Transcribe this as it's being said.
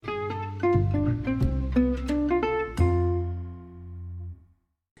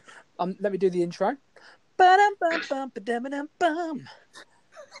Let me do the intro. Ba-dum-bum-bum-ba-dum-bum-bum.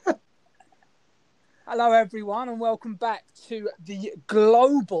 Hello, everyone, and welcome back to the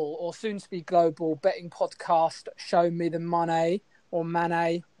global, or soon-to-be global, betting podcast, Show Me the Money, or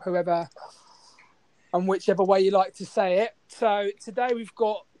Mane, whoever, and whichever way you like to say it. So today we've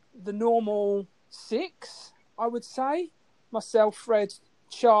got the normal six, I would say. Myself, Fred,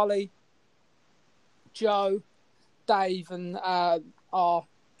 Charlie, Joe, Dave, and our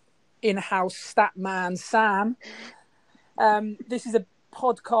in-house stat man, Sam. This is a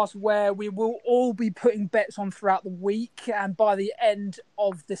podcast where we will all be putting bets on throughout the week, and by the end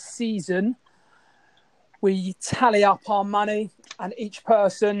of the season, we tally up our money, and each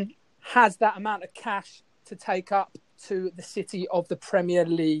person has that amount of cash to take up to the city of the Premier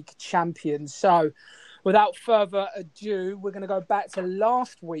League champions. So, without further ado, we're going to go back to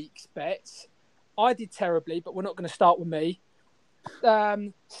last week's bets. I did terribly, but we're not going to start with me.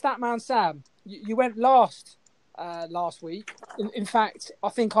 Statman Sam, you went last week. In fact, I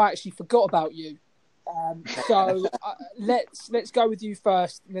think I actually forgot about you. So let's go with you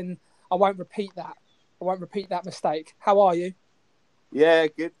first, and then I won't repeat that. I won't repeat that mistake. How are you? Yeah,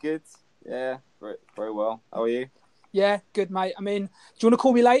 good. Yeah, very well. How are you? Yeah, good, mate. I mean, do you want to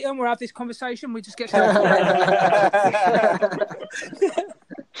call me later and we'll have this conversation? We just get straight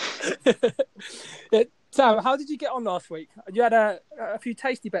yeah, Sam, how did you get on last week? You had a few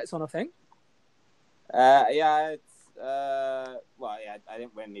tasty bets on, I think. I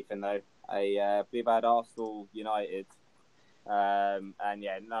didn't win anything though. I believe I had Arsenal, United, and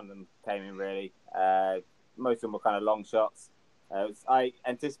yeah, none of them came in really. Most of them were kind of long shots. I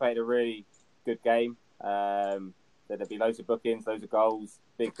anticipated a really good game. There'd be loads of bookings, loads of goals,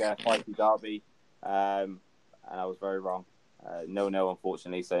 big fighty derby, and I was very wrong. 0-0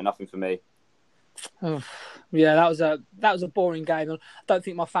 unfortunately, so nothing for me. Oh, yeah, that was a boring game. I don't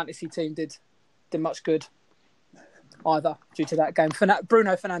think my fantasy team did much good either due to that game.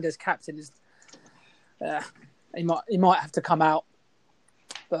 Bruno Fernandes, captain, is he might have to come out.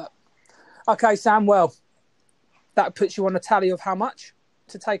 But okay, Sam. Well, that puts you on a tally of how much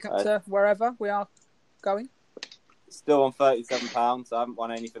to take up to wherever we are going. Still on £37. I haven't won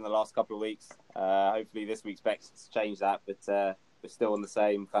anything the last couple of weeks. Hopefully this week's bets change that, but we're still on the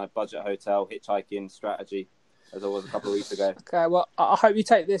same kind of budget hotel hitchhiking strategy as I was a couple of weeks ago. Okay, well, I hope you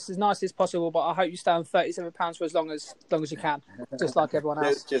take this as nicely as possible, but I hope you stay on £37 for as long as you can, just like everyone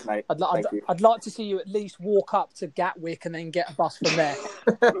else. Cheers, mate. I'd like to see you at least walk up to Gatwick and then get a bus from there,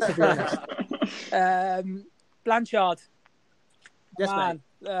 to be honest. Blanchard. Yes, man.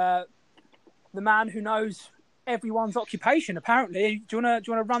 The man who knows everyone's occupation, apparently. Do you want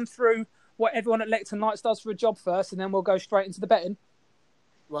to run through what everyone at Lecton Knights does for a job first, and then we'll go straight into the betting?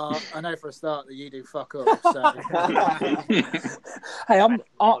 Well, I know for a start that you do fuck all. So. Hey, I'm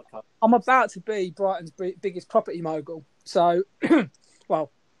about to be Brighton's biggest property mogul. So,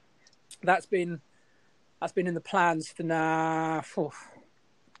 well, that's been in the plans for now.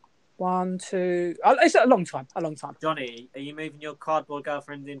 One, two. It's a long time. Johnny, are you moving your cardboard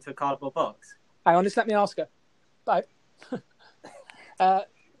girlfriend into a cardboard box? Hang on, just let me ask her. Babe.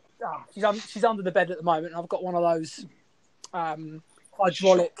 She's under the bed at the moment, and I've got one of those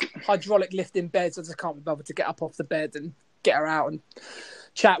hydraulic lifting beds. I just can't be bothered to get up off the bed and get her out and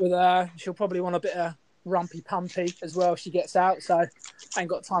chat with her. She'll probably want a bit of rumpy pumpy as well if she gets out, so I ain't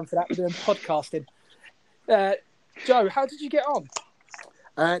got time for that. We're doing podcasting. Joe, how did you get on?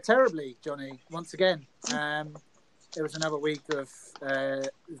 Terribly, Johnny. Once again, it was another week of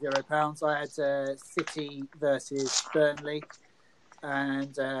 £0. I had City versus Burnley,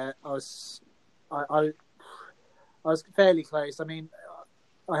 and I was fairly close. I mean,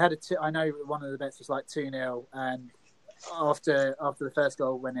 I know one of the bets was like 2-0, and after the first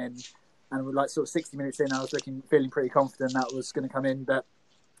goal went in, and with like sort of 60 minutes in, I was feeling pretty confident that was going to come in, but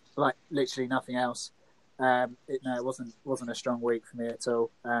like literally nothing else. It wasn't a strong week for me at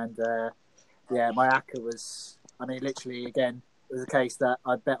all, and my ACCA was. I mean, literally, again, it was a case that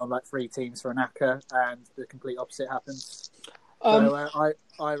I bet on like 3 teams for an ACCA, and the complete opposite happens. So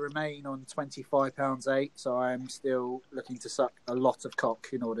I remain on £25.8, so I'm still looking to suck a lot of cock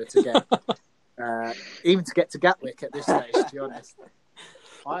in order to get, even to get to Gatwick at this stage, to be honest.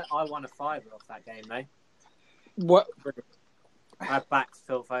 I won a fiver off that game, though. What? I backed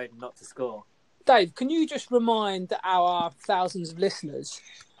Phil Foden not to score. Dave, can you just remind our thousands of listeners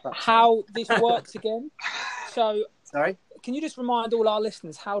how this works again? So, sorry? Can you just remind all our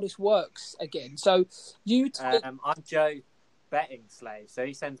listeners how this works again? So, I'm Joe, betting slave, so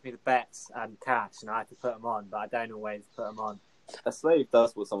he sends me the bets and cash, and I have to put them on, but I don't always put them on. A slave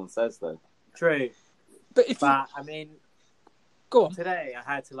does what someone says, though. True. But I mean, Go on. Today I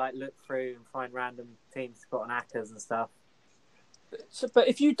had to look through and find random teams to put on Ackers and stuff. So, but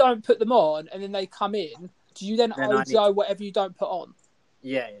if you don't put them on and then they come in, do you then owe Joe whatever you don't put on?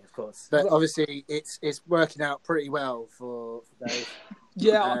 Yeah, of course. But obviously, it's working out pretty well for Dave.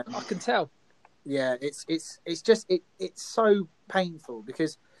 Yeah, I can tell. Yeah, it's so painful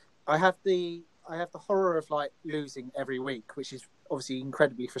because I have the horror of losing every week, which is obviously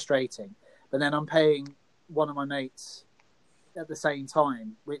incredibly frustrating. But then I'm paying one of my mates at the same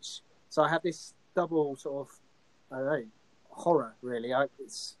time, so I have this double sort of, I don't know, horror really. I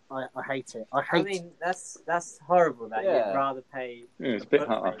hate it. I mean, that's horrible that Yeah. you'd rather pay it's a a bit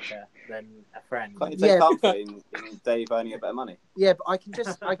bookmaker harsh. than a friend. Can't you take comfort in Dave earning a bit of money? Yeah, but I can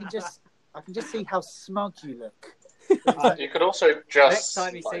just see how smug you look. You could also just Next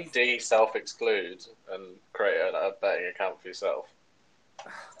time he sees- self-exclude and create a betting account for yourself.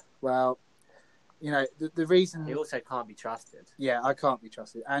 Well, the reason. He also can't be trusted. Yeah, I can't be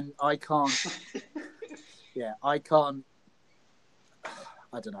trusted, and I can't. Yeah, I can't.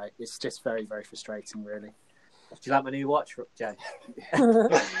 I don't know. It's just very, very frustrating, really. Do you like my new watch, Joe?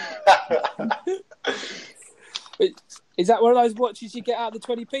 Is that one of those watches you get out of the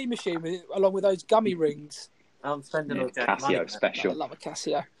 20p machine along with those gummy rings? I'm spending all Joe's money. Casio I special. love a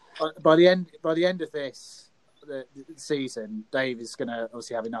Casio. By the end of this the season, Dave is going to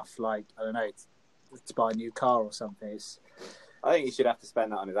obviously have enough, I don't know, to buy a new car or something. I think he should have to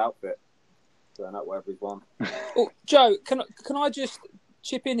spend that on his outfit. Turn up whatever he's won. Oh, Joe, can I just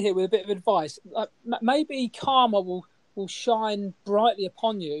chip in here with a bit of advice? Maybe karma will shine brightly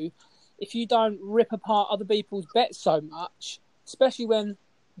upon you if you don't rip apart other people's bets so much, especially when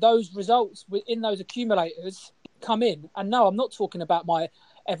those results in those accumulators come in. And no, I'm not talking about my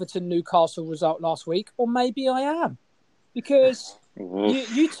Everton-Newcastle result last week, or maybe I am, because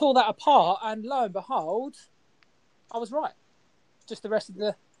you tore that apart, and lo and behold, I was right. Just the rest of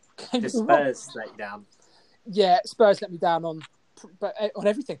the game. The Spurs let you down. Yeah, Spurs let me down on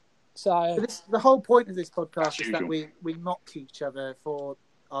everything. So the whole point of this podcast is usual. that we mock each other for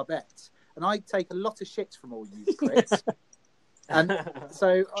our bets, and I take a lot of shit from all you crits. And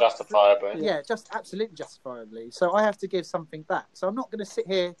so Justifiably. yeah, just absolutely justifiably. So I have to give something back. So I'm not going to sit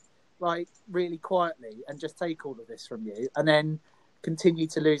here really quietly and just take all of this from you and then continue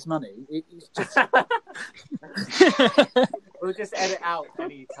to lose money. It's just We'll just edit out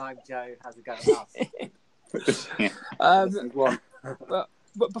any time Joe has a go at us.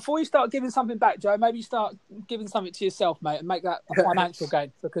 But before you start giving something back, Joe, maybe you start giving something to yourself, mate, and make that a financial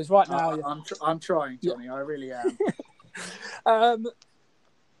gain. Because right now, I'm trying, Johnny. I really am.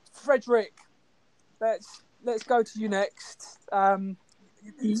 Frederick, let's go to you next.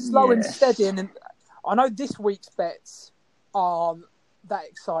 Slow and steady, and I know this week's bets aren't that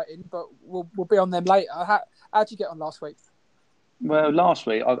exciting, but we'll be on them later. How'd you get on last week? Well, last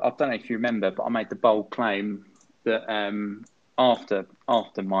week, I don't know if you remember, but I made the bold claim that after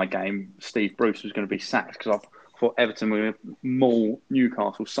my game, Steve Bruce was going to be sacked because I thought Everton were going to maul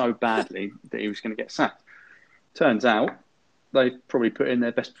Newcastle so badly that he was going to get sacked. Turns out they probably put in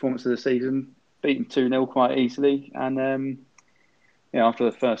their best performance of the season, beaten 2-0 quite easily. And after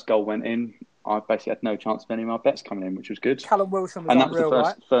the first goal went in, I basically had no chance of any of my bets coming in, which was good. Callum Wilson was and that unreal, was the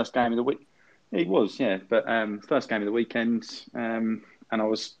right? first game of the week. He was, yeah. But first game of the weekend, and I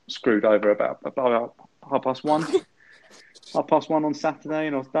was screwed over about 1:30. 1:30 on Saturday,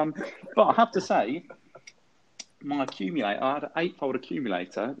 and I was done. But I have to say, my accumulator, I had an 8-fold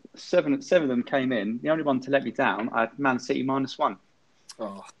accumulator. Seven of them came in. The only one to let me down, I had Man City -1.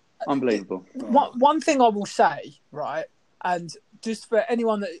 Oh. Unbelievable. One thing I will say, right, and just for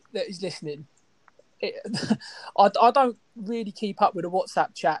anyone that is listening, I don't really keep up with the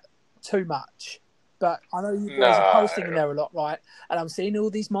WhatsApp chat too much, but I know you guys are posting in there a lot, right? And I'm seeing all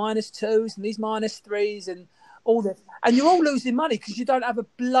these -2s and these -3s and all this, and you're all losing money because you don't have a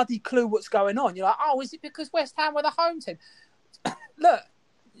bloody clue what's going on. You're like, oh, is it because West Ham were the home team? Look,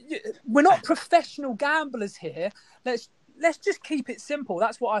 we're not professional gamblers here. Let's just keep it simple.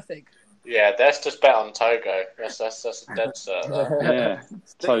 That's what I think. Yeah, let's just bet on Togo. That's a dead cert. Yeah.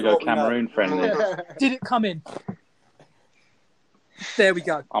 Togo Cameroon friendly. Did it come in? There we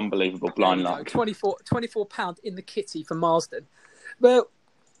go. Unbelievable blind luck. £24 in the kitty for Marsden. Well,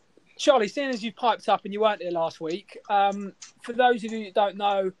 Charlie, seeing as you piped up and you weren't here last week, for those of you who don't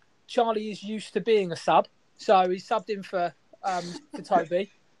know, Charlie is used to being a sub, so he subbed in for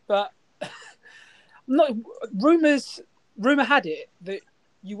Toby. But rumour had it that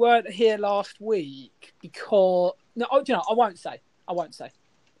you weren't here last week because I won't say.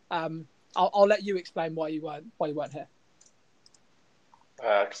 I'll let you explain why you weren't here.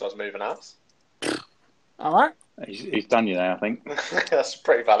 Because I was moving house. All right. He's done you there, I think. That's a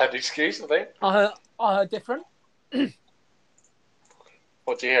pretty valid excuse, I think. I heard different.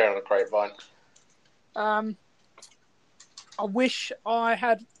 What do you hear on the grapevine? I wish I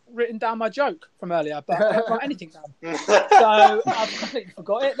had written down my joke from earlier, but I haven't got anything down. So I've completely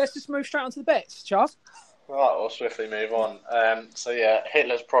forgot it. Let's just move straight on to the bets, Charles. Right, we'll swiftly move on.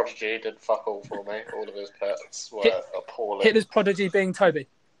 Hitler's prodigy did fuck all for me. All of his pets were appalling. Hitler's prodigy being Toby.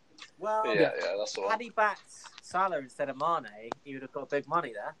 Well, Yeah, that's the one. had he backed Salah instead of Mane, he would have got big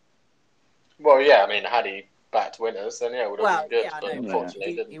money there. Well, yeah, I mean, had he backed winners, then yeah, it would have been good. Yeah, I but know,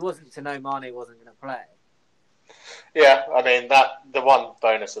 unfortunately, he wasn't to know Mane wasn't going to play. Yeah, I mean the one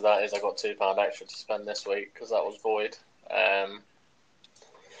bonus of that is I got £2 extra to spend this week because that was void.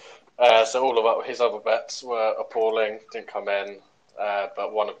 So all of his other bets were appalling, didn't come in.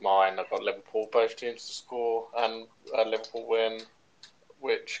 But one of mine, I got Liverpool, both teams to score and Liverpool win,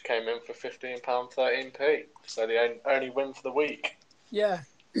 which came in for £15.13p. So the only win for the week. Yeah.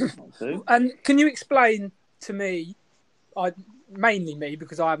 And can you explain to me, mainly me,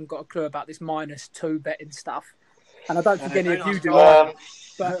 because I haven't got a clue about this -2 betting stuff, and I don't think any of you do.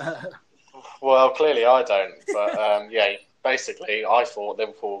 Well, clearly I don't. But basically I thought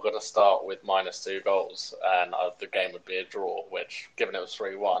Liverpool were going to start with -2 goals, and the game would be a draw. Which, given it was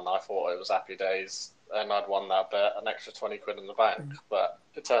 3-1, I thought it was happy days, and I'd won that bet, an extra £20 in the bank. But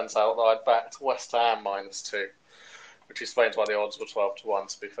it turns out that I'd backed West Ham -2. Which explains why the odds were 12-1,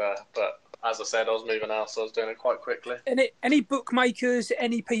 to be fair. But as I said, I was moving out, so I was doing it quite quickly. Any bookmakers,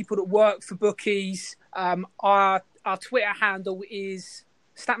 any people that work for bookies, our Twitter handle is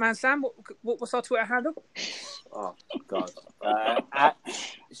Statman Sam. What's our Twitter handle? Oh, God. At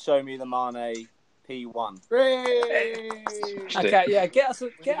Show Me the Mane P1. Okay, yeah, get us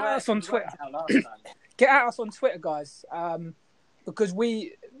on Twitter. Get at us on Twitter, guys, because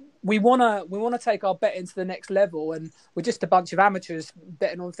we wanna take our betting to the next level, and we're just a bunch of amateurs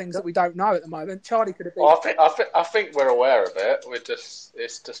betting on things that we don't know at the moment. Charlie could have been. Well, I think we're aware of it.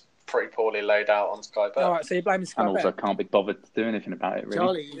 It's just pretty poorly laid out on Sky Bet. All right, so you're blaming Sky Bet. And also can't be bothered to do anything about it, really.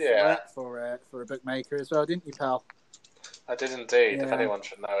 Charlie, you worked for a bookmaker as well, didn't you, pal? I did indeed. Yeah. If anyone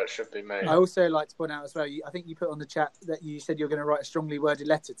should know, it should be me. I also like to point out as well, I think you put on the chat that you said you were going to write a strongly worded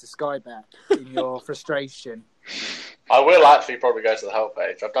letter to Sky Bet in your frustration. I will actually probably go to the help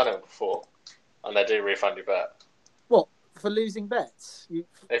page. I've done it before, and they do refund your bet. What, for losing bets?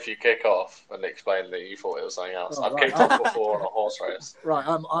 If you kick off and explain that you thought it was something else. Oh, I've right. kicked off before on a horse race. Right,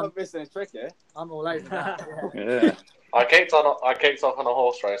 I'm missing a trick here. I'm all over that. Yeah. I kicked off on a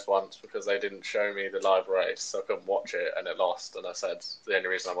horse race once because they didn't show me the live race, so I couldn't watch it, and it lost. And I said the only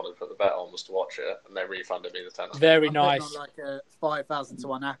reason I wanted to put the bet on was to watch it, and they refunded me the £10. Very I'm nice. on like a 5,000 to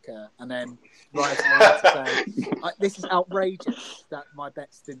 1 acca, and then writing a letter saying, this is outrageous that my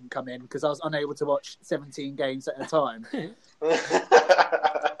bets didn't come in because I was unable to watch 17 games at a time.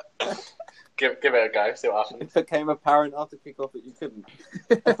 Give it a go, see what happens. It became apparent after kick-off that you couldn't.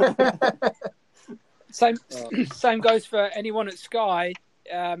 Same goes for anyone at Sky.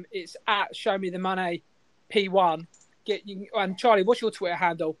 It's at Show Me the Money P1. And Charlie, what's your Twitter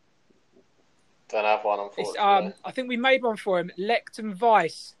handle? Don't have one, unfortunately. I think we made one for him. Lecton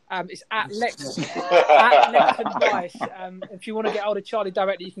Vice. It's at Lecton at Lecton Vice. If you want to get hold of Charlie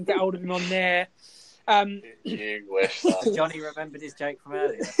directly, you can get hold of him on there. You wish. Son. Johnny remembered his joke from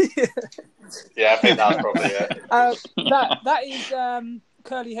earlier. Yeah, I think that's probably it. That is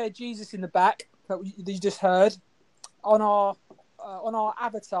curly haired Jesus in the back that you just heard. On our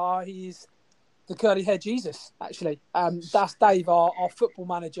avatar, he's the curly haired Jesus. Actually, that's Dave, our football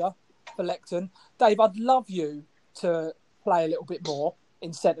manager for Lecton. Dave, I'd love you to play a little bit more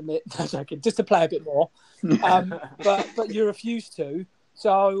in centre mid. No, joking, just to play a bit more. But you refuse to.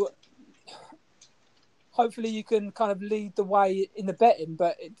 So hopefully you can kind of lead the way in the betting,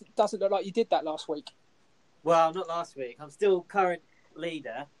 but it doesn't look like you did that last week. Well, not last week. I'm still current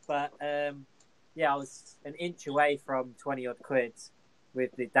leader, but I was an inch away from 20-odd quid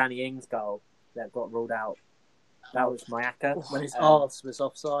with the Danny Ings goal that got ruled out. That was my acca. When his arse was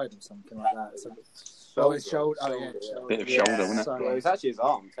offside or something like that. His shoulder. Bit of shoulder, wasn't it? Well, it was actually his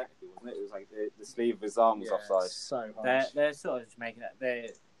arm, technically, wasn't it? It was like the sleeve of his arm was offside. So hard. They're sort of just making it. They're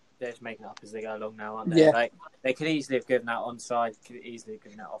just making it up as they go along now, aren't they? Yeah. Like, they could easily have given that onside, could easily have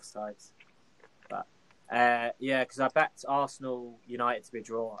given that offsides. But because I backed Arsenal United to be a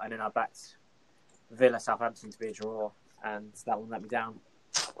draw, and then I backed Villa Southampton to be a draw, and that one let me down.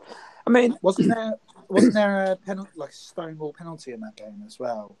 I mean, wasn't there a penalty, like a Stonewall penalty in that game as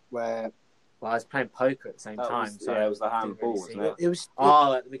well, where Well, I was playing poker at the same time. It was the handball, wasn't it? It was.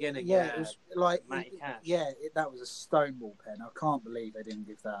 At the beginning, It was like Matty Cash. that was a stonewall pen. I can't believe they didn't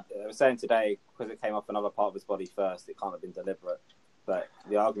give that. Yeah, I was saying today, because it came off another part of his body first, it can't have been deliberate. But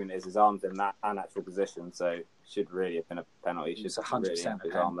the argument is his arm's in that unnatural position, so it should really have been a penalty. It's should 100% really have a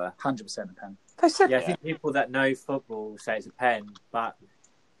his pen. arm there. 100% a pen. They said, I think people that know football say it's a pen, but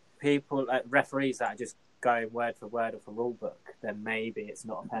people, referees that are just going word for word off a rule book, then maybe it's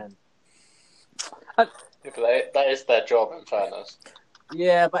not a pen. Yeah, but that is their job, in fairness.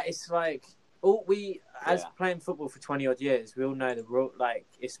 Yeah, but it's like playing football for 20 odd years, we all know the rule. Like,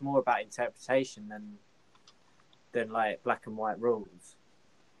 it's more about interpretation than like black and white rules.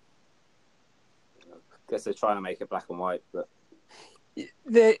 I guess they're trying to make it black and white, but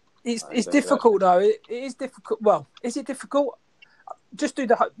it's difficult though. It is difficult. Well, is it difficult? Just do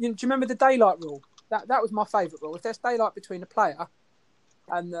do you remember the daylight rule? That was my favourite rule. If there's daylight between a player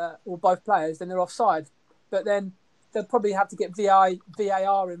and or both players, then they're offside. But then they'll probably have to get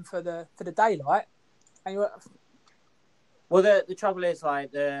VAR in for the daylight. And well, the trouble is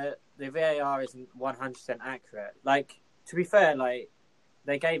like the VAR isn't 100% accurate. Like, to be fair, like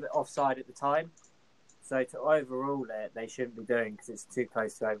they gave it offside at the time, so to overrule it, they shouldn't be doing because it's too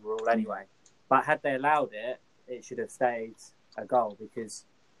close to overrule anyway. But had they allowed it, it should have stayed a goal because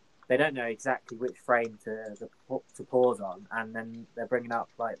they don't know exactly which frame to pause on, and then they're bringing up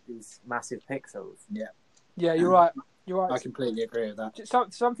like these massive pixels. Yeah, you're right. You're right. I completely agree with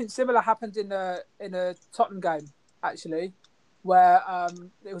that. Something similar happened in a Tottenham game actually, where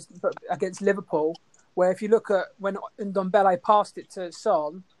it was against Liverpool. Where if you look at when Ndombele passed it to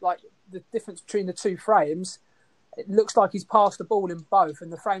Son, like the difference between the two frames, it looks like he's passed the ball in both,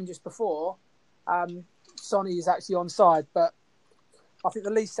 and the frame just before, Sonny is actually onside. But I think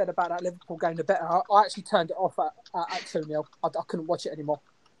the least said about that Liverpool game, the better. I actually turned it off at 2-0. I couldn't watch it anymore.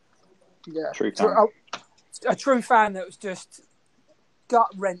 Yeah, True fan. A true fan that was just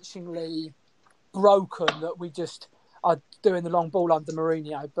gut-wrenchingly broken that we just are doing the long ball under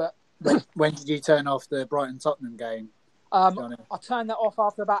Mourinho. But When did you turn off the Brighton-Tottenham game? I turned that off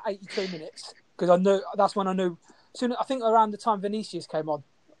after about 82 minutes because I knew that's when I knew. Soon, I think around the time Vinicius came on.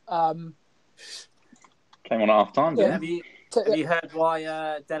 Came on at half time, didn't Have you heard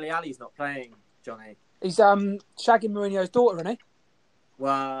why Dele Alli's not playing, Johnny? He's shagging Mourinho's daughter, isn't he?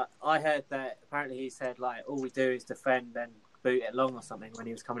 Well, I heard that apparently he said like all we do is defend and boot it long or something when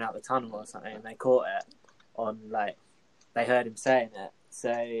he was coming out the tunnel or something, and they caught it on like they heard him saying it.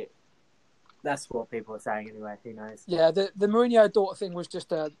 So that's what people are saying anyway. Who knows? Yeah, the Mourinho daughter thing was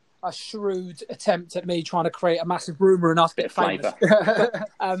just a shrewd attempt at me trying to create a massive rumour and us get famous.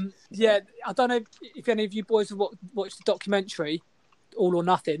 Yeah, I don't know if any of you boys have watched the documentary All or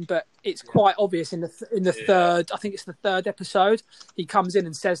Nothing, but it's quite obvious in the third. I think it's the third episode. He comes in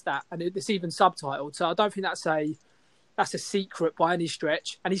and says that, and it's even subtitled. So I don't think that's a secret by any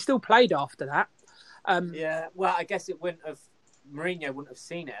stretch. And he still played after that. Yeah, well, I guess Mourinho wouldn't have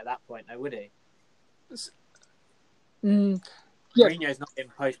seen it at that point, though, would he? Yeah. Mourinho's not in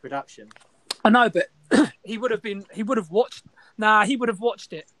post-production. I know, but he would have watched. Nah, he would have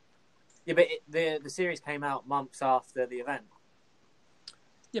watched it. Yeah, but the series came out months after the event.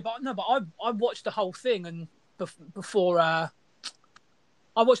 Yeah, but I watched the whole thing and before I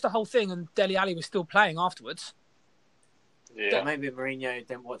watched the whole thing and Dele Alli was still playing afterwards. Yeah, so maybe Mourinho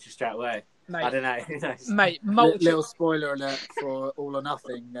didn't watch it straight away. Mate, I don't know. Who knows? Mate, little spoiler alert for All or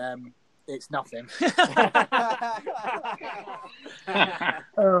Nothing. It's nothing. No,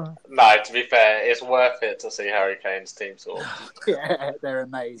 to be fair, it's worth it to see Harry Kane's team talk. Yeah, they're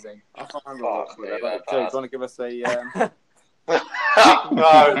amazing. I can't remember what Joe, do you want to give us a...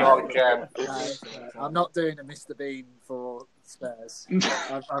 No, not again. I'm not doing a Mr. Bean for Spurs.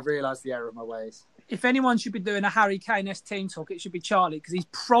 I've realised the error of my ways. If anyone should be doing a Harry Kane-esque team talk, it should be Charlie, because he's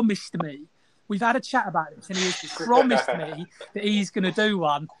promised me. We've had a chat about this, and he's promised me that he's going to do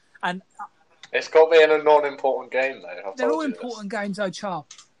one. And it's got to be in a non-important game, though. They're all important games, though, Charles.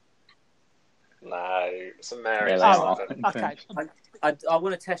 No, it's a Mary. Okay. I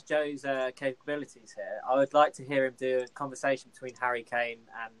want to test Joe's capabilities here. I would like to hear him do a conversation between Harry Kane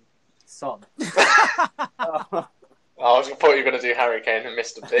and Son. I thought you were going to do Harry Kane and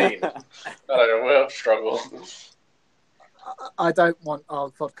Mr. Bean. I don't know, we'll struggle. I don't want our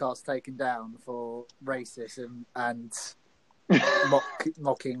podcast taken down for racism and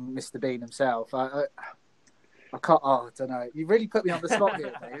mocking Mr. Bean himself. I can't. I don't know. You really put me on the spot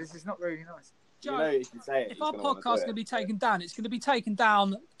here, mate. This is not really nice. Joe, you can say it, if our podcast is going to be taken down, it's going to be taken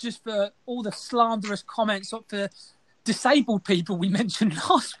down just for all the slanderous comments of the disabled people we mentioned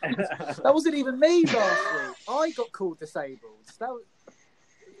last week. That wasn't even me last week. I got called disabled.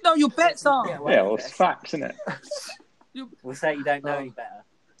 No, your bets are. Yeah, well, Yeah, well, it's facts, isn't it? We'll say you don't know any better.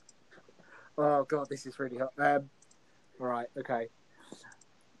 Oh god, this is really hot. Right, okay.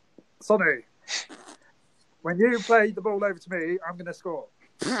 Sonny, when you play the ball over to me, I'm going to score.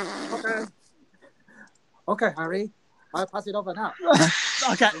 Okay. Okay, Harry. I'll pass it over now.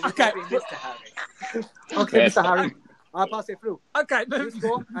 Okay. Mr. Harry. Okay, Yes. Mr. Harry. I'll pass it through. Okay, You move.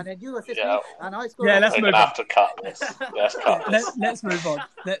 score, and then you assist Yeah. me, and I score. Yeah, let's We're move going to on. have to cut this. Let's cut this. Let's move on.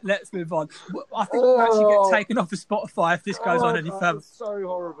 Let's move on. I think we'll actually get taken off of Spotify if this goes on any God, further. it's so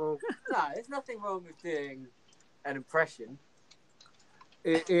horrible. No, there's nothing wrong with doing an impression.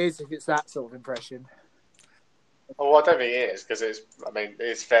 It is if it's that sort of impression. Well, I don't think it is because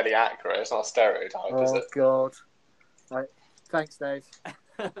it's fairly accurate. It's not a stereotype, is Oh it? god. Right. Thanks, Dave.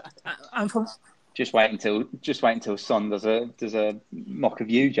 And from Just wait until Son does a mock of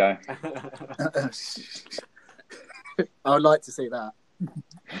you, Joe. I would like to see that.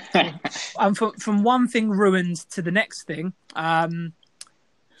 and from one thing ruined to the next thing,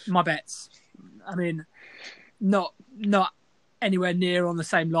 my bets. I mean, not anywhere near on the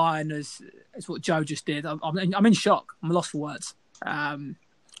same line as what Joe just did. I'm in shock. I'm lost for words.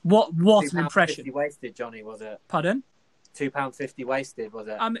 What an impression! £2.50 wasted, Johnny, was it? Pardon? £2.50 wasted, was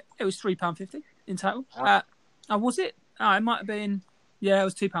it? It was £3.50 in total. Oh. Was it? Oh, it might have been. Yeah, it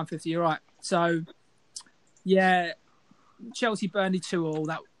was £2.50. You're right. So, yeah, Chelsea Burnley 2-2.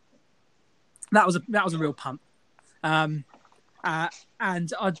 That was a real punt. And I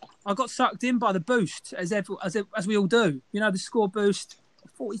got sucked in by the boost as we all do. You know, the score boost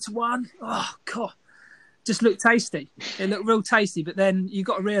 40-1. Oh god, just looked tasty. It looked real tasty. But then you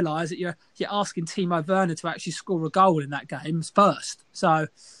got to realise that you're asking Timo Werner to actually score a goal in that game first. So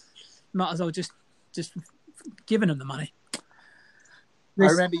might as well just giving him the money. I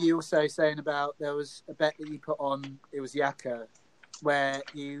remember you also saying about there was a bet that you put on. It was Yaka, where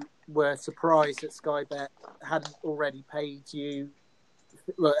you were surprised that Sky Bet hadn't already paid you.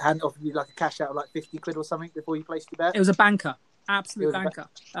 Well, hadn't offered you like a cash out of like 50 quid or something before you placed your bet. It was a banker, absolute banker.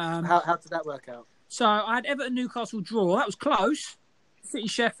 How did that work out? So I had Everton Newcastle draw. That was close. City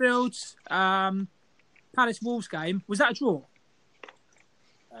Sheffield, Palace Wolves game. Was that a draw?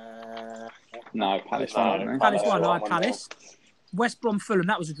 No, Palace No, won. Palace won. I had 1-0. Palace. West Brom Fulham.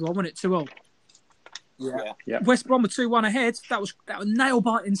 That was a draw, wasn't it? 2-2. Yeah. West Brom were 2-1 ahead. That was nail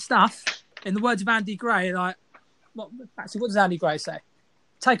biting stuff. In the words of Andy Gray, what does Andy Gray say?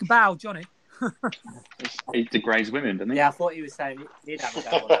 Take a bow, Johnny. He degrades women, doesn't he? Yeah, I thought he was saying he'd have a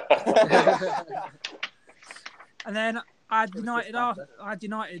go on it. And then I had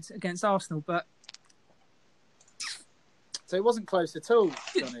United against Arsenal, but So it wasn't close at all,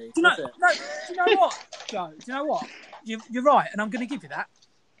 Johnny. do you know what, Joe? Do you know what? You're right, and I'm going to give you that.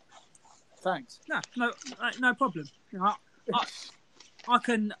 Thanks. No problem. You know, I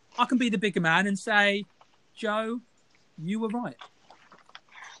can be the bigger man and say, Joe, you were right.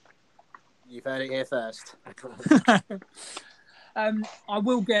 You've heard it here first. I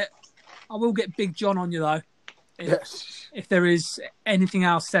will get Big John on you though. Yes. If there is anything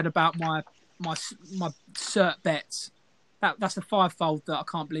else said about my cert bets, that's a fivefold that I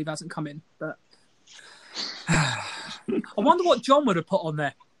can't believe hasn't come in. But I wonder what John would have put on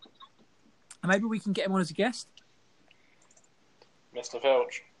there. Maybe we can get him on as a guest. Mr.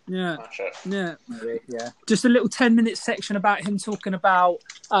 Filch. Yeah. That's it. Yeah. Maybe, yeah. Just a little 10-minute section about him talking about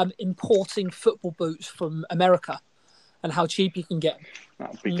importing football boots from America and how cheap you can get them.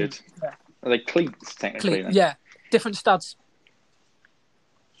 That would be good. Yeah. Are they cleats, technically? Then? Yeah. Different studs.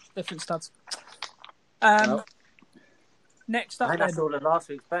 Next up, I think that's all of last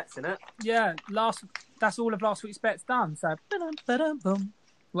week's bets, isn't it? yeah, that's all of last week's bets done. So, ba-dum,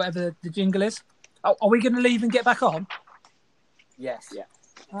 whatever the jingle is. Oh, are we going to leave and get back on? Yes. Yeah.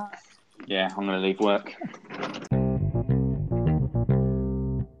 Yeah, I'm going to leave work.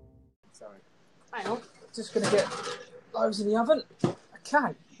 Sorry. Hang on, just going to get those in the oven.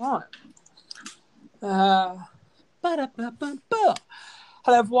 Okay, right. Ba-da-ba-ba-ba.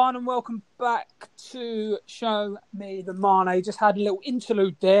 Hello, everyone, and welcome back to Show Me the Mane. Just had a little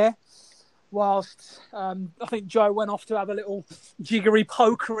interlude there whilst I think Joe went off to have a little jiggery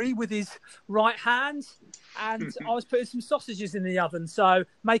pokery with his right hand, and I was putting some sausages in the oven, so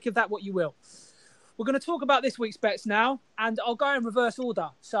make of that what you will. We're going to talk about this week's bets now, and I'll go in reverse order.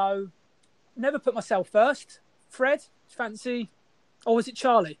 So, never put myself first. Fred, fancy, or was it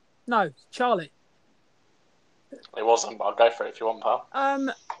Charlie? No, Charlie. It wasn't, but I'll go for it if you want, pal.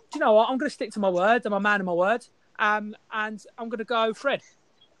 Do you know what? I'm going to stick to my word. I'm a man of my word. And I'm going to go Fred.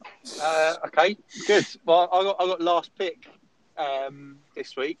 Okay, good. Well, I got last pick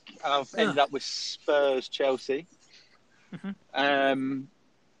this week, and I've ended up with Spurs Chelsea.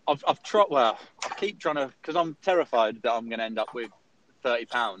 I've tried. Well, I keep trying to because I'm terrified that I'm going to end up with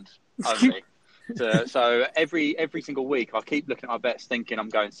 £30 only. So every single week, I keep looking at my bets, thinking I'm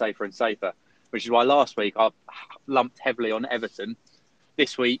going safer and safer. Which is why last week I lumped heavily on Everton.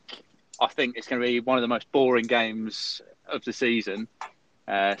 This week, I think it's going to be one of the most boring games of the season.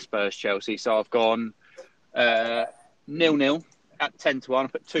 Spurs Chelsea. So I've gone 0-0 at 10-1. I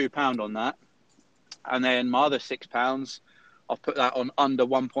put £2 on that, and then my other £6. I've put that on under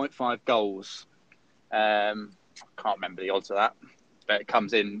 1.5 goals. I can't remember the odds of that, but it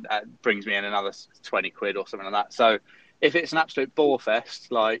comes in, brings me in another 20 quid or something like that. So if it's an absolute bore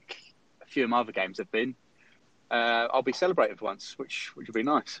fest, like a few of my other games have been, I'll be celebrating for once, which would be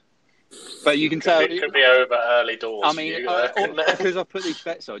nice. But you can tell it could be over early doors. I mean, because I've put these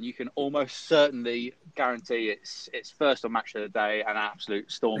bets on, you can almost certainly guarantee it's first on match of the day, an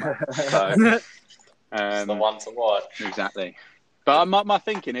absolute stormer. So, it's the one to watch. Exactly. But my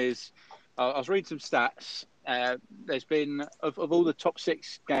thinking is, I was reading some stats. There's been, of all the top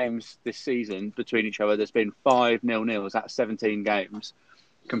 6 games this season between each other, there's been 5 0-0s out of 17 games.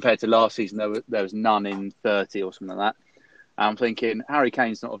 Compared to last season, there was none in 30 or something like that. I'm thinking, Harry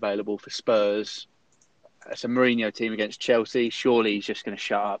Kane's not available for Spurs. It's a Mourinho team against Chelsea. Surely he's just going to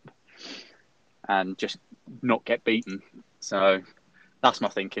shut up and just not get beaten. So that's my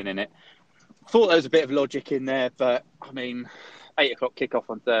thinking in it. Thought there was a bit of logic in there, but I mean, 8 o'clock kickoff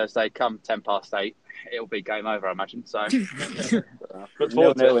on Thursday, come 10 past 8, it'll be game over, I imagine. So, look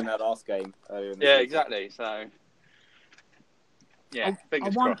forward to in that last game. Yeah, exactly. So, yeah,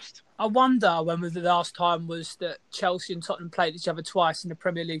 fingers crossed. I wonder when the last time was that Chelsea and Tottenham played each other twice in the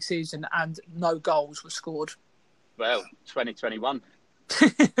Premier League season and no goals were scored. Well, 2021.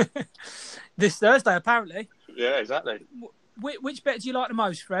 This Thursday, apparently. Yeah, exactly. Which bet do you like the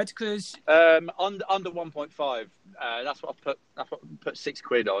most, Fred? Because under 1.5. That's what I put 6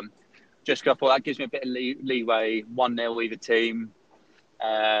 quid on. Just because I thought that gives me a bit of leeway. 1-0 either team.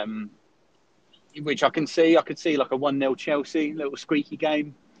 Which I can see. I could see like a 1-0 Chelsea, little squeaky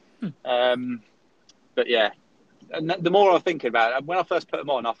game. But yeah, and the more I'm thinking about it, when I first put them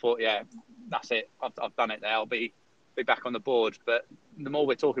on, I thought, yeah, that's it. I've done it there. I'll be back on the board. But the more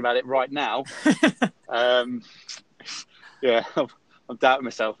we're talking about it right now, yeah, I'm doubting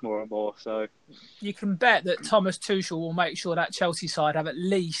myself more and more. So you can bet that Thomas Tuchel will make sure that Chelsea side have at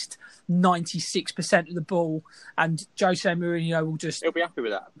least 96% of the ball, and Jose Mourinho will just... He'll be happy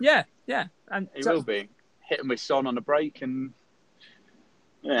with that. Yeah, and he will be hitting with Son on the break, and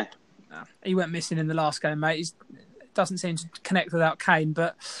yeah, he went missing in the last game, mate. He doesn't seem to connect without Kane,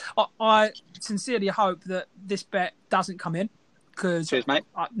 but I sincerely hope that this bet doesn't come in. Cheers, mate.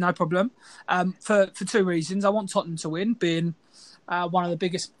 No problem. For 2 reasons. I want Tottenham to win, being one of the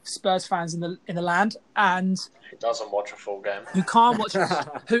biggest Spurs fans in the land, and who doesn't watch a full game? Who can't watch?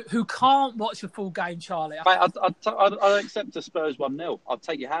 who can't watch a full game, Charlie? Mate, I'd accept a Spurs 1-0. I'd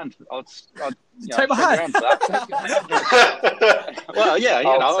take your hand. I'd take my hand. For that. Well, yeah,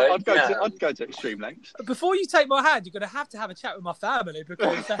 I'd go to extreme lengths. Before you take my hand, you're going to have a chat with my family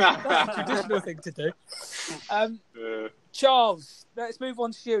because that's a traditional thing to do. Charles, let's move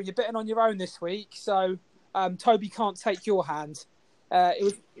on to you. You're betting on your own this week, so Toby can't take your hand.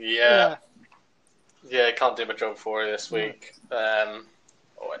 Yeah, can't do my job for you this week. In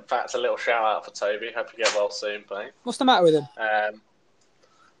fact, a little shout out for Toby. Hope you get well soon, mate. What's the matter with him?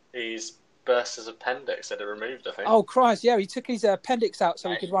 He's burst his appendix. Had it removed, I think. Oh Christ! Yeah, he took his appendix out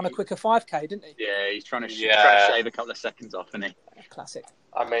so he could run a quicker 5K, didn't he? Yeah, he's trying to shave a couple of seconds off, isn't he? Classic.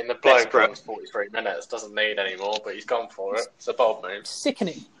 I mean, the bloke runs 43 minutes. Doesn't need any more, but he's gone for it. It's a bold move.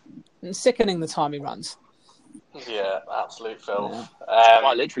 Sickening the time he runs. Yeah, absolute filth.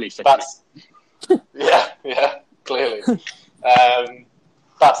 Quite literally sickening. Yeah, clearly.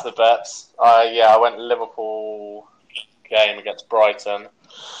 That's the bets. I went Liverpool game against Brighton.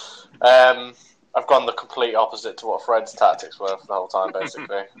 I've gone the complete opposite to what Fred's tactics were for the whole time,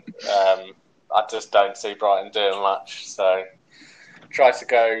 basically. I just don't see Brighton doing much, so try to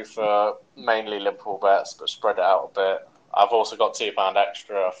go for mainly Liverpool bets, but spread it out a bit. I've also got £2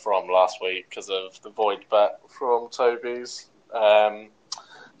 extra from last week because of the void bet from Toby's. So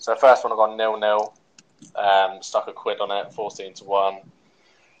first one I got 0-0. Stuck a quid on it, 14-1.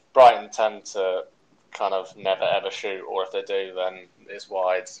 Brighton tend to kind of never ever shoot, or if they do, then it's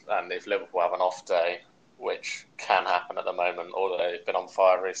wide. And if Liverpool have an off day, which can happen at the moment, although they've been on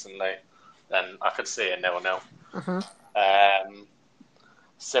fire recently, then I could see a 0-0.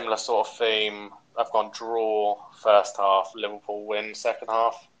 Similar sort of theme. I've gone draw first half, Liverpool win second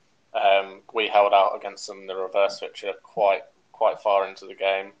half. We held out against them in the reverse fixture quite far into the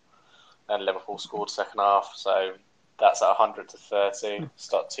game, and Liverpool scored second half. So That's at 100 to 30.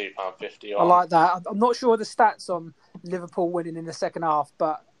 Start £2.50 on. I like that. I'm not sure of the stats on Liverpool winning in the second half,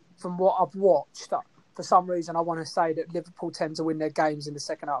 but from what I've watched, for some reason, I want to say that Liverpool tend to win their games in the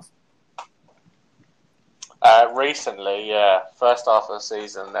second half. Recently, yeah, first half of the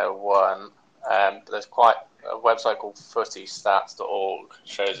season they weren't. There's quite a website called footystats.org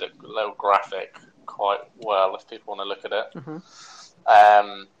shows a little graphic quite well if people want to look at it.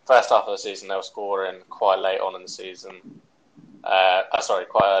 Mm-hmm. First half of the season they were scoring quite late on in the season.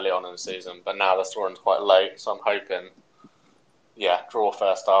 Quite early on in the season, but now they're scoring quite late. So I'm hoping, draw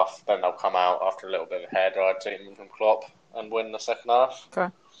first half, then they'll come out after a little bit of a hair dry team from Klopp and win the second half.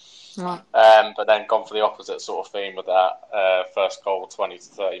 Okay. Right. But then gone for the opposite sort of theme with that first goal, 20 to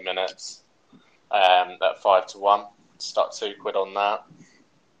 30 minutes, at 5-1. Stuck £2 on that.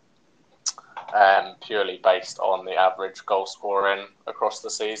 Purely based on the average goal scoring across the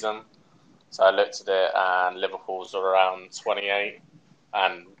season. So I looked at it, and Liverpool's are around 28,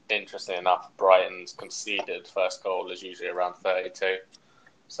 and interestingly enough, Brighton's conceded first goal is usually around 32.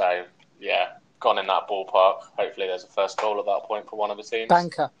 So gone in that ballpark. Hopefully, there's a first goal at that point for one of the teams.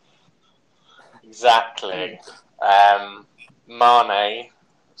 Banker. Exactly. Mane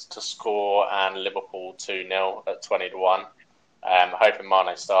to score and Liverpool 2-0 at 20-1. Hoping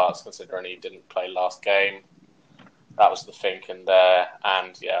Mane starts, considering he didn't play last game. That was the thinking there.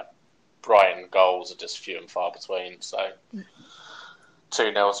 And Brighton goals are just few and far between. So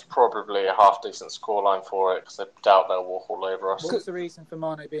 2-0 is probably a half decent scoreline for it because I doubt they'll walk all over us. What was the reason for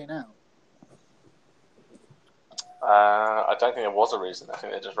Mane being out? I don't think there was a reason. I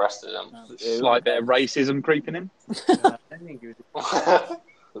think they just rested him. Slight bit of racism creeping in. I don't think it was.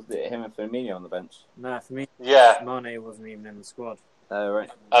 Was it him and Firmino on the bench? No, for me, Yeah. Mane wasn't even in the squad.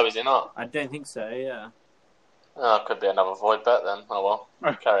 Right. Oh, is he not? I don't think so. Yeah. Oh, could be another void bet then. Oh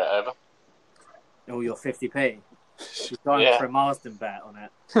well, carry it over. Oh, your 50p. You're going for a Marsden bet on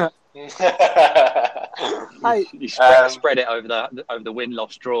it. Hey, You spread it over the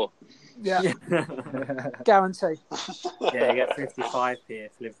win-loss draw. yeah, guarantee. Yeah, you get 55p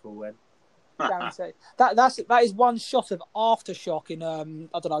if Liverpool win. Guarantee. That is one shot of aftershock in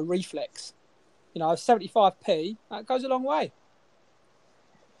reflex. 75p. That goes a long way.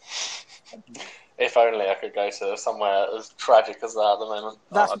 If only I could go to somewhere as tragic as that at the moment.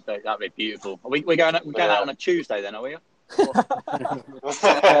 That'd be beautiful. We're going out on a Tuesday then, are we?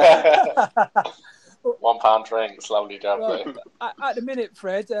 £1 drinks, lovely job. Well, at the minute,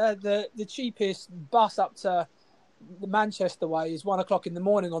 Fred, the cheapest bus up to the Manchester way is 1 o'clock in the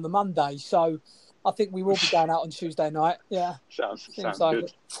morning on the Monday. So I think we will be going out on Tuesday night. Yeah, sounds like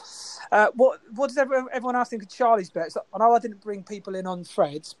good. It. What does everyone else think of Charlie's bets? I know I didn't bring people in on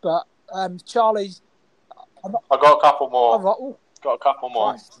Fred's, but Charlie's. I've got a couple more. Oh, Got a couple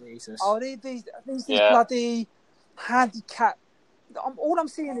more. Jesus. Oh, these bloody handicap. All I'm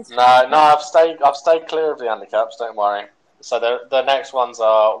seeing is No, I've stayed clear of the handicaps. Don't worry. So the next ones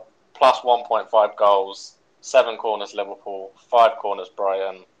are plus 1.5 goals, 7 corners Liverpool, 5 corners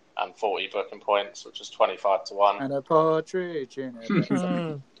Brighton, and 40 booking points, which is 25-1. And a partridge in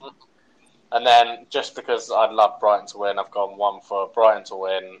it. And then just because I'd love Brighton to win, I've gone 1 for Brighton to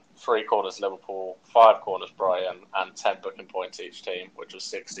win, 3 corners Liverpool, 5 corners Brighton, and 10 booking points each team, which was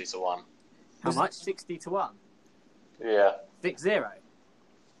 60-1. How much? 60-1? Yeah. 6-0?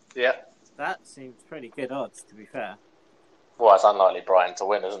 Yeah. That seems pretty good odds, to be fair. Well, it's unlikely Brighton to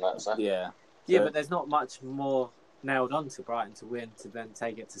win, isn't it? So. Yeah. Yeah, but there's not much more nailed on to Brighton to win to then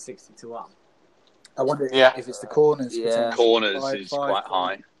take it to 60-1 I wonder if it's the corners. Yeah. Corners is quite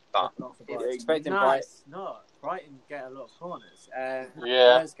high. But You're expecting No, Brighton. it's not. Brighton get a lot of corners.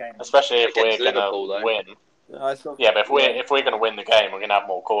 Especially if we're going Liverpool, to though. win. But if we're going to win the game, we're going to have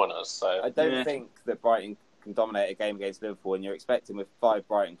more corners. So I don't think that Brighton can dominate a game against Liverpool, and you're expecting with 5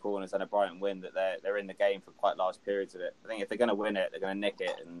 Brighton corners and a Brighton win that they're in the game for quite large periods of it. I think if they're going to win it, they're going to nick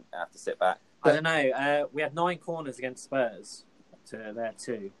it and have to sit back. I don't know. We had 9 corners against Spurs to their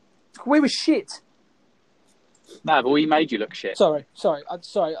 2. we were shit. no, but we made you look shit. Sorry.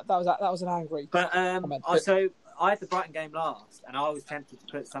 That was an angry. But comment. so I had the Brighton game last, and I was tempted to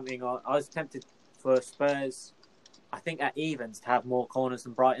put something on. I was tempted for Spurs, I think at evens, to have more corners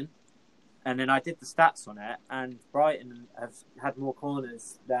than Brighton. And then I did the stats on it, and Brighton have had more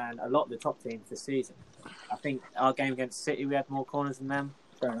corners than a lot of the top teams this season. I think our game against City, we had more corners than them.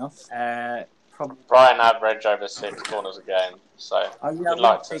 Fair enough. Brighton average over 6 corners a game. So you'd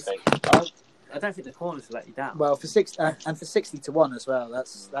like to think. I don't think the corners will let you down. Well, for 60-1 as well,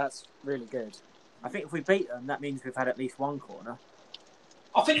 that's really good. I think if we beat them, that means we've had at least 1 corner.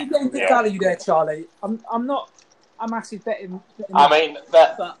 I think you're getting good value there, Charlie. I'm not a massive betting. I mean,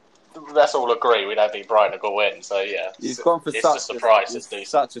 but let's all agree we don't think Brighton will win. So yeah, You've gone for it's such just a price. It's decent.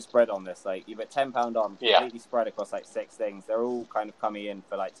 such a spread on this. Like, you've got £10 on, Yeah. completely spread across like 6 things. They're all kind of coming in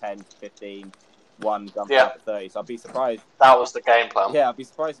for like 10 to 15, one jumping Yeah. up to 30. So I'd be surprised. That was the game plan. Yeah, I'd be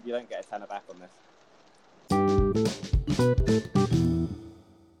surprised if you don't get a tenner back on this.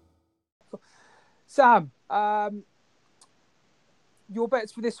 Sam, your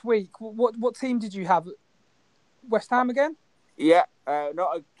bets for this week. What team did you have? West Ham again? Yeah,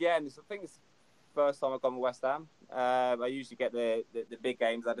 not again. I think it's the first time I've gone with West Ham. I usually get the big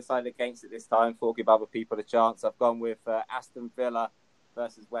games. I decided against it this time for give other people a chance. I've gone with Aston Villa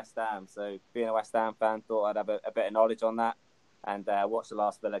versus West Ham. So being a West Ham fan, thought I'd have a bit of knowledge on that, and watched the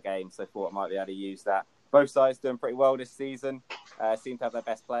last Villa game. So thought I might be able to use that. Both sides doing pretty well this season. Seem to have their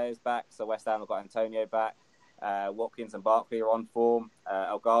best players back. So West Ham have got Antonio back. Watkins and Barkley are on form.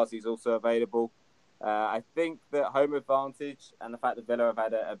 El Ghazi's also available. I think that home advantage and the fact that Villa have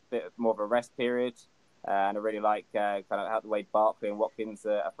had a bit more of a rest period, and I really like kind of how the way Barkley and Watkins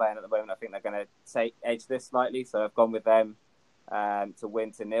are playing at the moment. I think they're going to edge this slightly, so I've gone with them to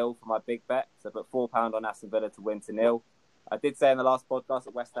win to 0 for my big bet. So I put £4 on Aston Villa to win to 0. I did say in the last podcast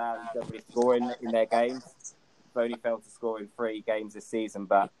that West Ham don't really score in their games. They've only failed to score in 3 games this season,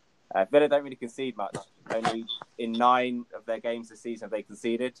 but Villa don't really concede much. Only in 9 of their games this season have they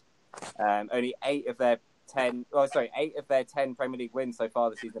conceded. Only 8 of their 10 Premier League wins so far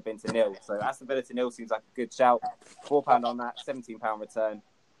this season have been to 0. So Aston Villa to 0 seems like a good shout. £4 on that, £17 return.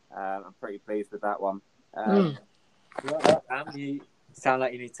 I'm pretty pleased with that one. You sound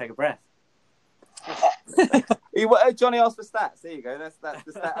like you need to take a breath. Johnny asked for stats. There you go. That's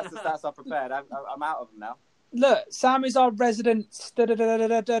the stats I prepared. I'm out of them now. Look, Sam is our resident stat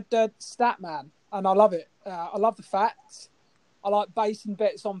man, and I love it. I love the facts. I like basing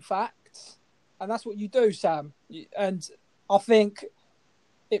bets on facts, and that's what you do, Sam. And I think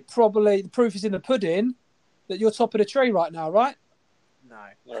the proof is in the pudding that you're top of the tree right now, right? No.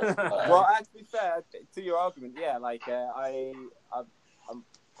 Well, to be fair to your argument, yeah, like I'm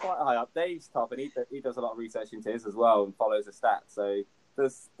quite high up. Dave's top, and he does a lot of research into his as well and follows the stats. So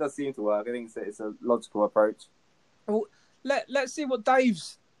does seem to work. I think it's a logical approach. Well, let's see what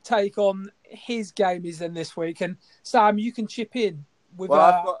Dave's take on his game is then this week. And Sam, you can chip in with.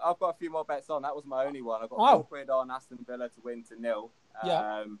 Well, I've got a few more bets on. That was my only one. I got £4 on Aston Villa to win to 0.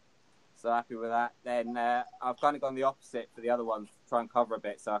 Yeah. So happy with that. Then I've kind of gone the opposite for the other ones to try and cover a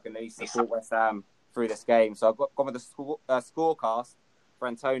bit, so I can at least support West Ham through this game. So I've gone with the scorecast for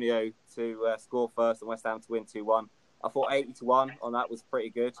Antonio to score first and West Ham to win 2-1. I thought 80 to 1 on that was pretty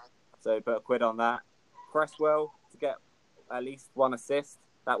good. So put £1 on that. Cresswell to get at least 1 assist.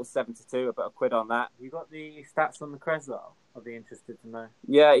 That was 7 to 2. I put £1 on that. You got the stats on the Cresswell? I'd be interested to know.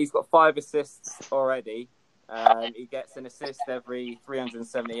 Yeah, he's got 5 assists already. He gets an assist every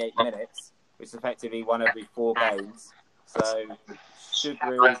 378 minutes, which is effectively 1 every 4 games. So should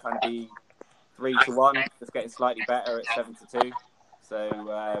really kind of be 3 to 1. Just getting slightly better at 7 to 2. So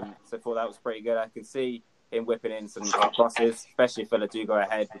I thought that was pretty good. I can see him whipping in some crosses, especially if Villa do go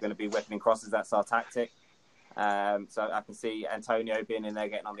ahead. We're going to be whipping in crosses. That's our tactic. So I can see Antonio being in there,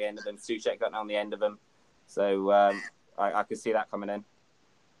 getting on the end of them. Souček getting on the end of them. So I can see that coming in.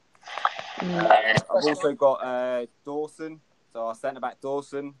 I've also got Dawson. So our centre-back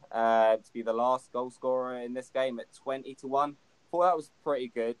Dawson to be the last goal scorer in this game at 20 to 1. Thought that was pretty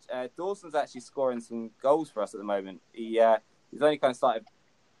good. Dawson's actually scoring some goals for us at the moment. He's only kind of started,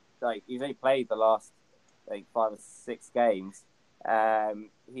 he's only played the last 5 or 6 games.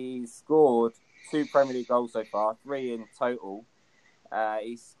 He's scored 2 Premier League goals so far, 3 in total.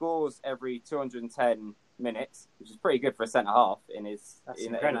 He scores every 210 minutes, which is pretty good for a centre half in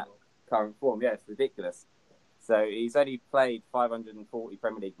that current form. Yeah, it's ridiculous. So he's only played 540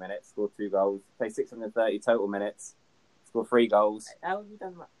 Premier League minutes, scored 2 goals, played 630 total minutes, scored 3 goals. How have you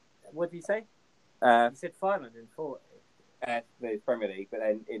done that? What did you say? You said 540. The Premier League, but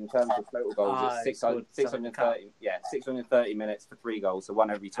then in terms of total goals, it's 630. Yeah, 630 minutes for 3 goals, so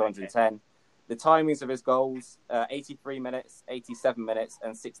 1 every 210. Okay. The timings of his goals: 83 minutes, 87 minutes,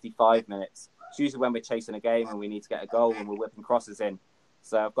 and 65 minutes. It's usually when we're chasing a game and we need to get a goal and we're whipping crosses in.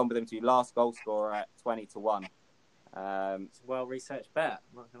 So I've gone with him to be last goal scorer at 20 to 1. It's a well-researched bet.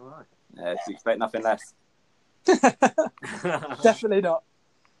 I'm not gonna lie. To expect nothing less. Definitely not.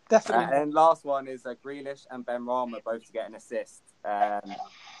 Definitely. And last one is Grealish and Benrahma both to get an assist.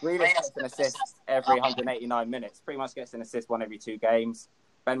 Grealish gets an assist every 189 minutes. Pretty much gets an assist 1 every 2 games.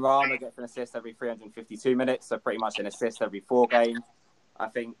 Benrahma gets an assist every 352 minutes. So pretty much an assist every 4 games. I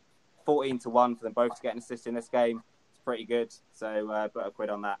think 14 to 1 for them both to get an assist in this game. It's pretty good. So put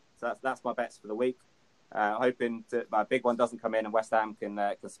 £1 on that. So that's my bets for the week. Hoping my big one doesn't come in and West Ham can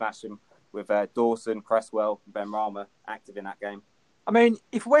smash him with Dawson, Cresswell, and Ben Rama active in that game. I mean,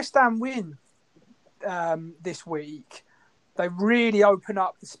 if West Ham win this week, they really open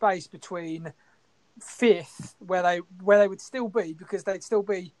up the space between fifth, where they would still be, because they'd still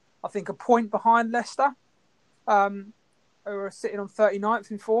be, I think, a point behind Leicester, who are sitting on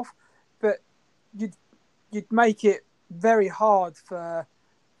 39th and fourth. But you'd make it very hard for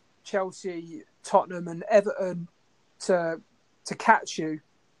Chelsea, Tottenham, and Everton to catch you,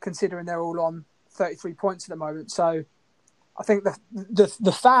 considering they're all on 33 points at the moment. So I think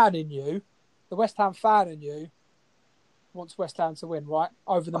the fan in you, the West Ham fan in you, wants West Ham to win, right?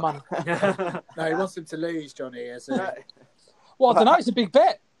 Over the money. No, he wants them to lose, Johnny. Well, I don't know. It's a big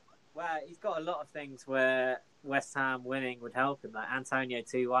bet. Well, he's got a lot of things where West Ham winning would help him. Like Antonio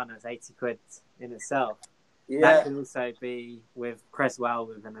 2-1 has 80 quid in itself. Yeah. That could also be with Cresswell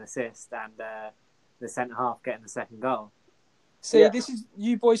with an assist and the centre half getting the second goal. See, This is,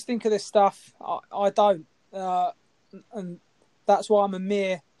 you boys think of this stuff. I don't. And that's why I'm a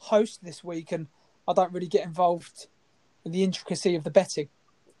mere host this week, and I don't really get involved in the intricacy of the betting.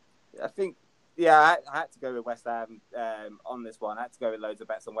 I think, I had to go with West Ham on this one. I had to go with loads of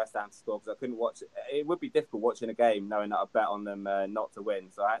bets on West Ham to score because I couldn't watch it. It would be difficult watching a game knowing that I bet on them not to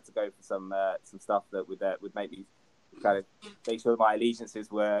win. So I had to go for some stuff that would make me kind of make sure my allegiances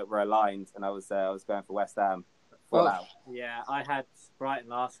were aligned, and I was going for West Ham. Yeah, I had Brighton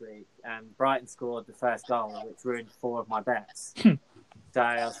last week, and Brighton scored the first goal, which ruined 4 of my bets. So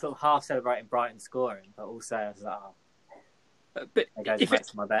I was sort of half celebrating Brighton scoring, but also I was like, but there goes the rest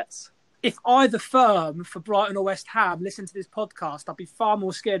of my bets. If either firm, for Brighton or West Ham, listen to this podcast, I'd be far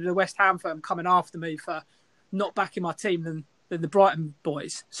more scared of the West Ham firm coming after me for not backing my team than the Brighton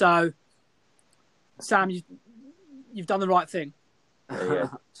boys. So, Sam, you've done the right thing. Yeah.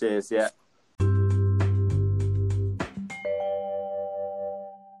 Cheers, yeah.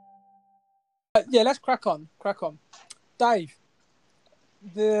 Let's crack on. Dave,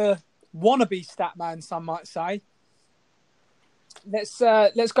 the wannabe stat man, some might say. Let's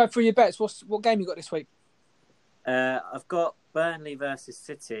go through your bets. What game you got this week? I've got Burnley versus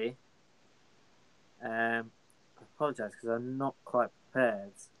City. I apologise because I'm not quite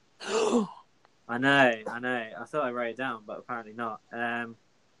prepared. I know. I thought I wrote it down, but apparently not.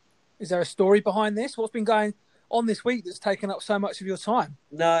 Is there a story behind this? What's been going on this week that's taken up so much of your time?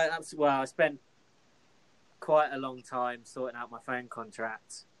 No, I spent quite a long time sorting out my phone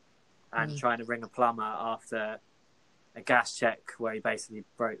contract and trying to ring a plumber after a gas check where he basically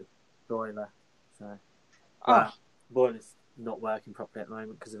broke the boiler. So, boiler's not working properly at the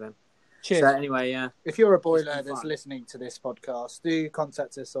moment because of him. Cheers. So anyway, yeah. If you're a boiler that's listening to this podcast, do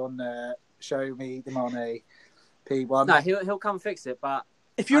contact us on Show Me the Money P1. No, he'll come fix it. But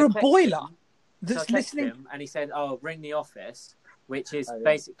if you're a boiler that's listening, listening, and he said, "Oh, ring the office," which is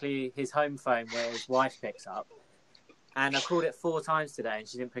basically his home phone where his wife picks up. And I called it 4 times today, and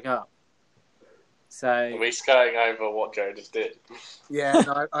she didn't pick up. So Are we skirting over what Joe just did? Yeah,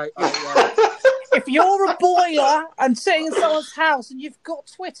 no, if you're a boiler and sitting in someone's house and you've got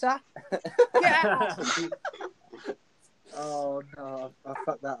Twitter, get out. Oh no, I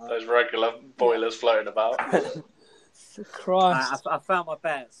fucked that up. Those regular boilers floating about. Christ. I found my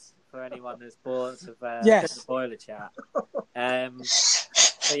bets for anyone that's bored of the boiler chat.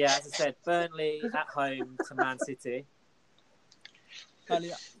 So yeah, as I said, Burnley at home to Man City.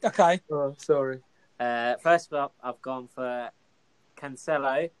 Okay. Oh, sorry. First up, I've gone for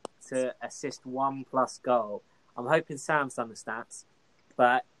Cancelo to assist 1+ goal. I'm hoping Sam's done the stats,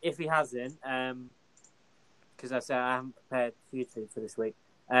 but if he hasn't, because I said I haven't prepared hugely for this week,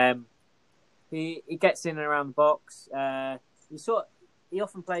 he gets in and around the box. He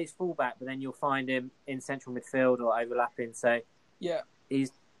often plays fullback, but then you'll find him in central midfield or overlapping. So yeah,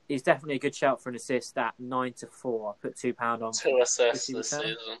 he's definitely a good shout for an assist at 9-4. I put £2 on. 2 assists this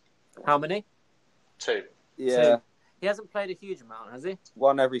season. How many? 2. Yeah. 2. He hasn't played a huge amount, has he?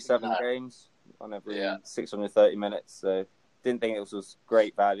 1 every 7 games, 1 every 630 minutes. So didn't think it was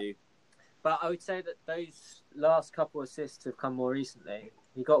great value. But I would say that those last couple of assists have come more recently.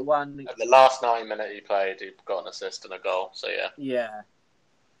 He got one. At the last 90 minutes he played, he got an assist and a goal. So yeah. Yeah.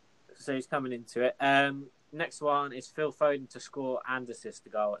 So he's coming into it. Next one is Phil Foden to score and assist the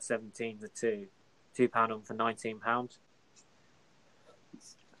goal at 17-2. £2 on for £19.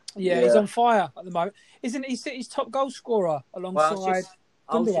 Yeah, he's on fire at the moment. Isn't he City's top goal scorer alongside?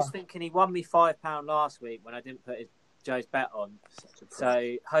 I was just thinking he won me £5 last week when I didn't put Joe's bet on.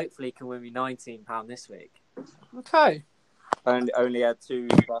 So hopefully he can win me £19 this week. Okay. Only had 2+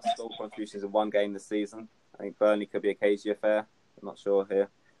 goal contributions in 1 game this season. I think Burnley could be a cagey affair. I'm not sure here.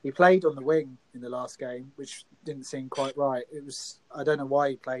 He played on the wing in the last game, which didn't seem quite right. I don't know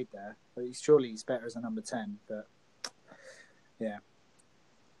why he played there, but he's better as a number 10. But yeah,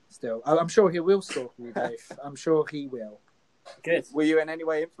 still, I'm sure he will score for you, Dave. I'm sure he will. Good. Were you in any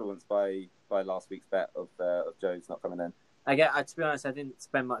way influenced by last week's bet of Joe's not coming in? To be honest, I didn't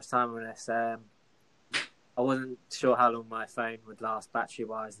spend much time on this. I wasn't sure how long my phone would last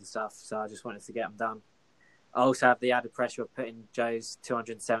battery-wise and stuff, so I just wanted to get them done. I also have the added pressure of putting Joe's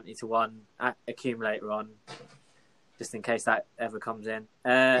 270 to 1 accumulator on, just in case that ever comes in.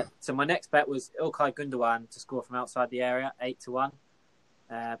 So my next bet was Ilkay Gundogan to score from outside the area, 8 to 1.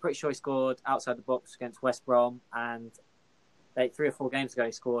 Pretty sure he scored outside the box against West Brom, and 3 or 4 games ago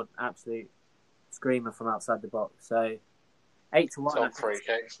he scored an absolute screamer from outside the box. So 8 to 1. He's on free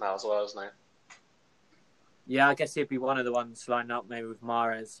kicks now as well, isn't he? Yeah, I guess he'd be one of the ones lining up maybe with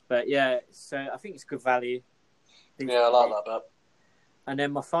Mahrez. But yeah, so I think it's good value. Yeah, I like that bet. And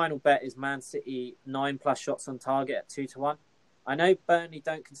then my final bet is Man City 9+ shots on target at 2 to 1. I know Burnley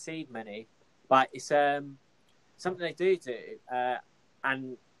don't concede many, but it's something they do,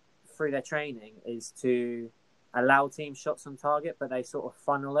 and through their training is to allow team shots on target, but they sort of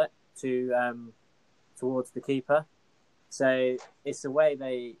funnel it towards the keeper. So it's the way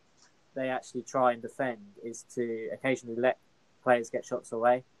they actually try and defend, is to occasionally let players get shots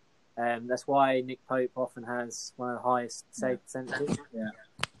away. That's why Nick Pope often has one of the highest save percentages. Yeah.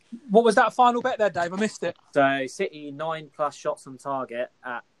 What was that final bet there, Dave? I missed it. So City 9+ shots on target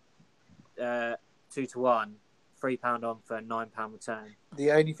at 2 to 1, £3 on for a £9 return.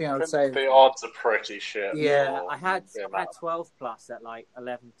 The only thing I would say, the odds are pretty shit. Yeah, I had 12+ at like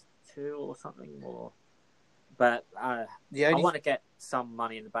 11 to 2 or something more. But I want to get some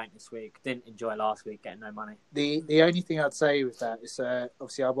money in the bank this week. Didn't enjoy last week getting no money. the only thing I'd say with that is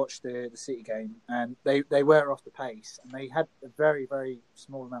obviously I watched the City game, and they were off the pace, and they had a very, very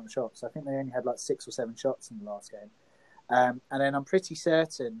small amount of shots. I think they only had like 6 or 7 shots in the last game. And then I'm pretty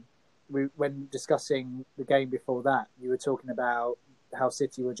certain when discussing the game before that, you were talking about how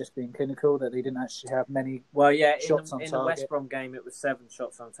City were just being clinical, that they didn't actually have many shots on target. In the West Brom game, it was 7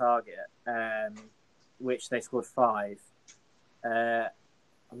 shots on target, which they scored 5.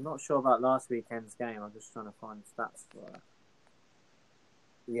 I'm not sure about last weekend's game. I'm just trying to find stats for it.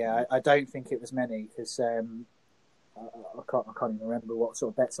 Yeah, I don't think it was many, because I can't even remember what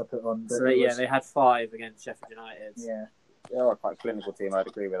sort of bets I put on. But so they had 5 against Sheffield United. Yeah. They're quite a clinical team. I'd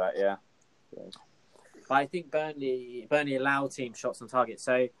agree with that. Yeah. But I think Burnley allow team shots on target.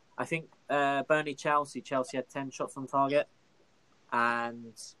 So I think Chelsea had 10 shots on target,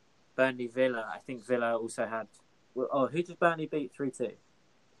 and Burnley Villa. I think Villa also had. Oh, who did Burnley beat 3-2?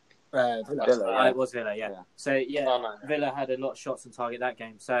 Villa, it was Villa. Yeah. So Villa had a lot of shots on target that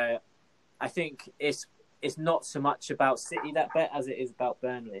game. So I think it's not so much about City, that bet, as it is about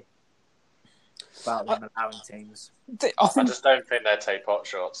Burnley. About them allowing teams. I just don't think they'd take pot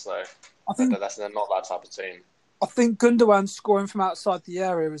shots, though. They're not that type of team. I think Gundogan scoring from outside the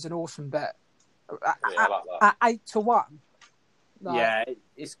area is an awesome bet. I like that. At 8 to 1.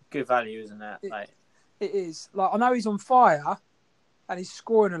 It's good value, isn't it? It is. Like, I know he's on fire, and he's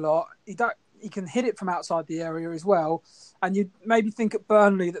scoring a lot. He can hit it from outside the area as well. And you'd maybe think at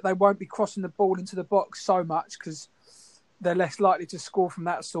Burnley that they won't be crossing the ball into the box so much, because they're less likely to score from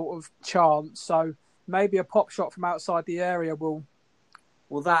that sort of chance. So maybe a pop shot from outside the area will.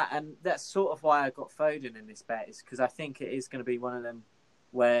 Well, that's sort of why I got Foden in this bet, is because I think it is going to be one of them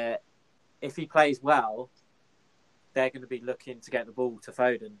where if he plays well, they're going to be looking to get the ball to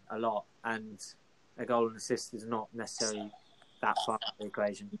Foden a lot, and a goal and assist is not necessarily that part of the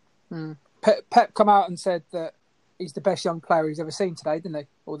equation. Pep come out and said that he's the best young player he's ever seen today, didn't he?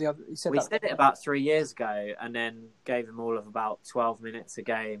 Or he said it about 3 years ago, and then gave them all of about 12 minutes a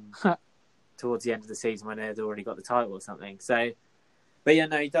game towards the end of the season when they'd already got the title or something. So, but yeah,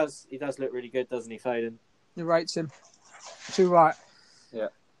 no, he does look really good, doesn't he, Foden? He rates him. Too right. Yeah.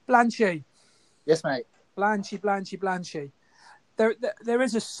 Blanchy. Yes, mate. Blanchy. There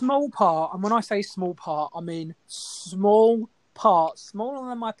is a small part, and when I say small part, I mean small part, smaller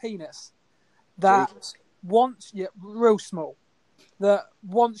than my penis, that wants real small, that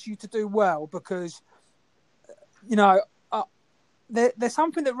wants you to do well, because there's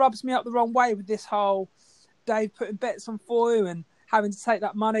something that rubs me up the wrong way with this whole Dave putting bets on for you and having to take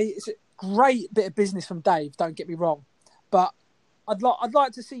that money. It's a great bit of business from Dave, don't get me wrong, but I'd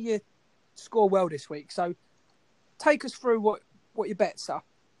like to see you score well this week. So take us through what your bets are.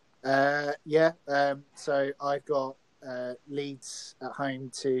 So I've got Leeds at home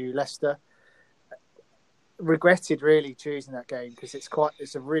to Leicester. Regretted really choosing that game, because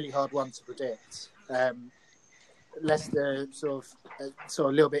it's a really hard one to predict. Leicester sort of a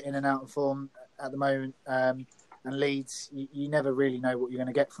little bit in and out of form at the moment, and Leeds, you never really know what you're going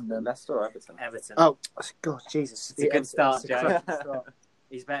to get from them. Leicester or Everton? Everton. Oh God, Jesus! It's a good start, It's a Joe. cracking start.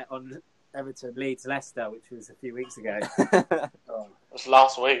 He's bet on Everton. Leeds Leicester, which was a few weeks ago. Oh. It was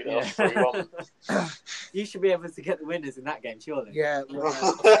last week. That Yeah. was 3-1. You should be able to get the winners in that game, surely. Yeah, well,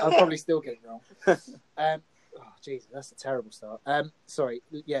 I'll probably still get it wrong. Oh, Jesus, that's a terrible start. Sorry,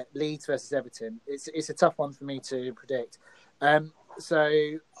 yeah, Leeds versus Everton. It's a tough one for me to predict.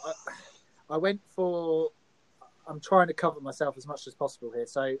 So I went for. I'm trying to cover myself as much as possible here.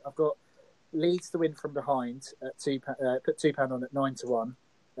 So I've got Leeds to win from behind at put £2 on at 9-1.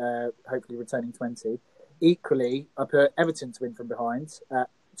 Hopefully retaining 20. Equally, I put Everton to win from behind at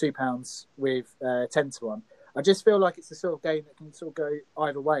 £2 with 10-1. I just feel like it's the sort of game that can sort of go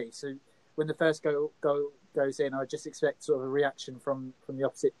either way. So when the first goal goes in, I just expect sort of a reaction from the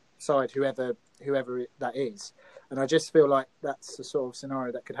opposite side, whoever that is. And I just feel like that's the sort of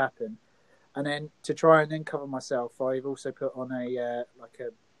scenario that could happen. And then to try and then cover myself, I've also put on it's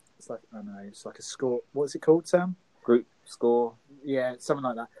like a score. What's it called, Sam? Group score. Yeah, something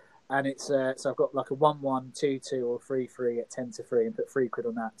like that. And it's so I've got like a 1-1, 2-2, or 3-3 at 10-3, and put £3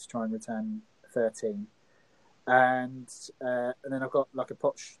 on that to try and return 13. And then I've got like a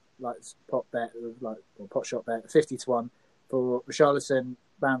pot shot bet, 50-1 for Richarlison,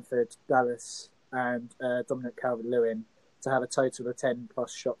 Bamford, Dallas, and Dominic Calvert-Lewin to have a total of 10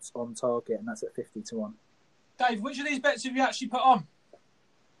 plus shots on target, and that's at 50-1. Dave, which of these bets have you actually put on?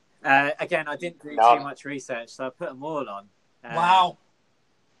 Again, I didn't do too much research, so I put them all on. Wow.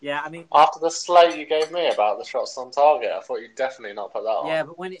 Yeah, I mean, After the slate you gave me about the shots on target, I thought you'd definitely not put that on. yeah,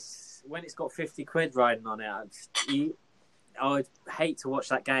 but when it's got 50 quid riding on it, I would hate to watch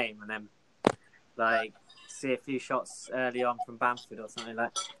that game and then like see a few shots early on from Bamford or something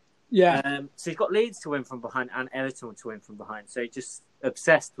like that. Yeah. So you've got Leeds to win from behind and Everton to win from behind. So you're just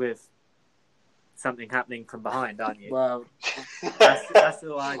obsessed with something happening from behind, aren't you? Well, That's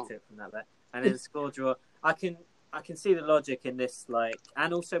all I took from that bet. And then the score draw. I can see the logic in this, like,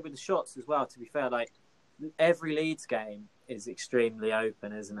 and also with the shots as well. To be fair, like every Leeds game is extremely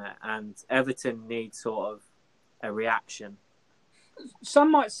open, isn't it? And Everton needs sort of a reaction.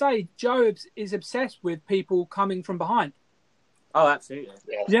 Some might say Joe is obsessed with people coming from behind. Oh, absolutely.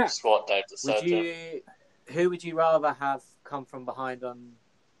 Yeah. That's what Dave just said. Who would you rather have come from behind on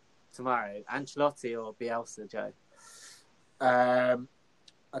tomorrow, Ancelotti or Bielsa, Joe? I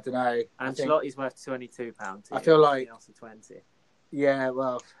don't know. Ancelotti's worth £22. I feel like Bielsa 20. Yeah,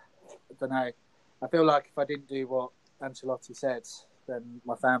 well, I don't know. I feel like if I didn't do what Ancelotti said, then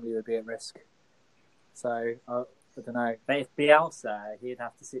my family would be at risk. So I don't know. But if Bielsa, he'd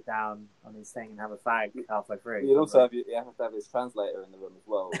have to sit down on his thing and have a fag halfway through. You'd also have to have his translator in the room as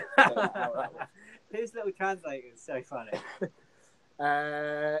well. His little translator is so funny.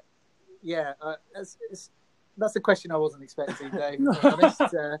 Yeah, that's a question I wasn't expecting, Dave. To be honest.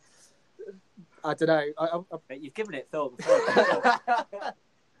 I don't know. But you've given it thought before.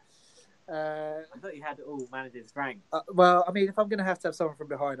 I I thought you had it all managed in strength. well, I mean, if I'm going to have someone from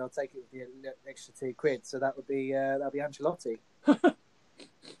behind, I'll take it with the extra £2. So that'll be Ancelotti.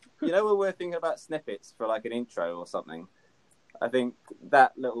 You know, when we're thinking about snippets for like an intro or something, I think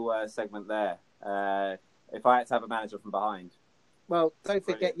that little segment there, if I had to have a manager from behind. Well, don't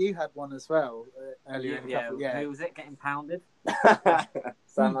forget you had one as well earlier. Yeah. Who was it getting pounded?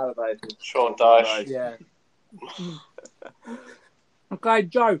 Sam Allardyce. Sean Dyche. Yeah. Okay,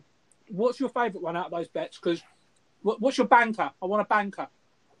 Joe, what's your favourite one out of those bets? Because what's your banker? I want a banker.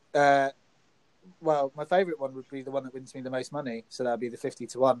 Well, my favourite one would be the one that wins me the most money. So that would be the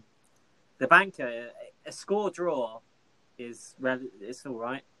 50-1. The banker, a score draw it's all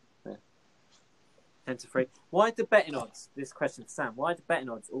right. 10-3. Why do betting odds? This question to Sam. Why do betting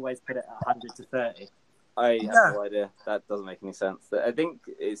odds always put it at 100 to 30? I have no idea. That doesn't make any sense. I think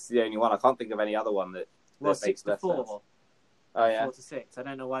it's the only one. I can't think of any other one that. Well, that makes 6 to less 4. sense. Oh yeah. 4 to 6. I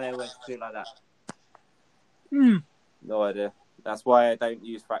don't know why they always do it like that. No idea. That's why I don't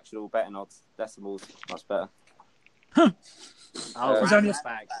use fractional betting odds. Decimals much better. Oh, There's random only-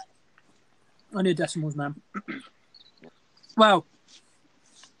 facts. I need decimals, man. Well,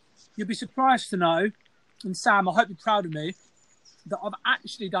 you'll be surprised to know, and Sam, I hope you're proud of me, that I've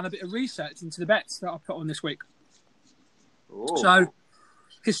actually done a bit of research into the bets that I put on this week. Ooh. So,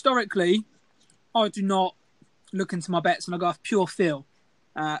 historically, I do not look into my bets and I go off pure feel.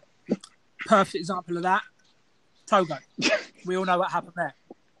 Perfect example of that, Togo. We all know what happened there.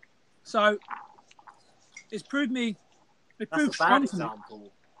 So, it's proved me... It That's proved a bad strong to me.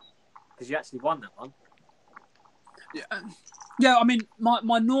 example. Because you actually won that one. Yeah, I mean,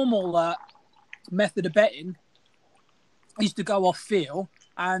 my normal method of betting is to go off feel.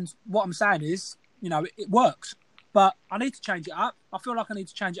 And what I'm saying is, it works. But I need to change it up. I feel like I need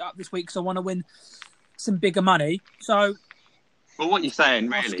to change it up this week because I want to win some bigger money. So, well, what you're saying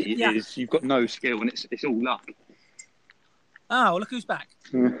really is you've got no skill and it's all luck. Oh, look who's back.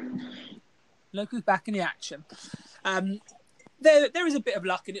 Look who's back in the action. There is a bit of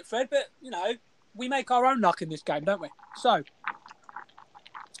luck in it, Fred, but, we make our own luck in this game, don't we? So,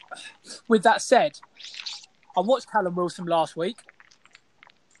 with that said, I watched Callum Wilson last week.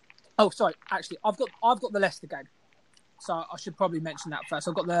 Oh, sorry. Actually, I've got the Leicester game, so I should probably mention that first.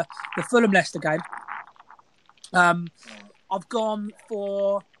 I've got the Fulham Leicester game. I've gone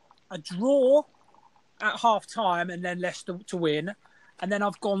for a draw at half time and then Leicester to win, and then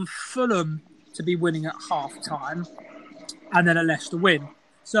I've gone Fulham to be winning at half time and then a Leicester win.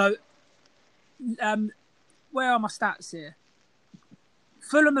 So, where are my stats here?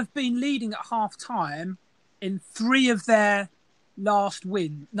 Fulham have been leading at half time in 3 of their last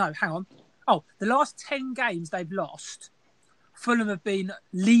win. No, hang on. Oh, the last 10 games they've lost, Fulham have been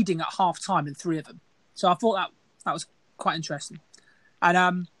leading at half time in 3 of them. So I thought that was quite interesting.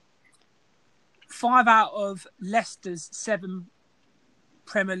 And 5 out of Leicester's 7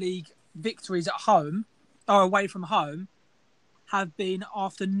 Premier League victories at home, or away from home, have been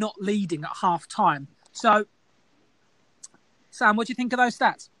after not leading at half time. So, Sam, what do you think of those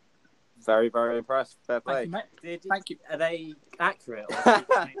stats? Very, very impressed. Fair play. Thank you, mate. Thank you. Are they accurate? Or did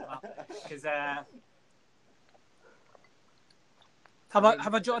you make them up? Because have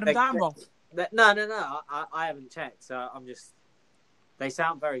I jotted them down wrong? No. I haven't checked, so I'm just. They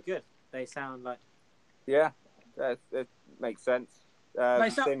sound very good. They sound like. Yeah, it makes sense.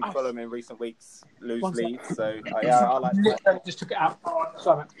 We've seen Fulham in recent weeks lose leads, so I like that. Literally just took it out.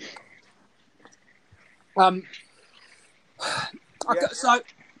 Sorry, mate. So,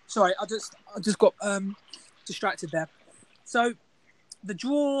 sorry, I just got distracted there. So, the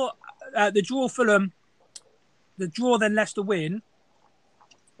draw Fulham, the draw then Leicester win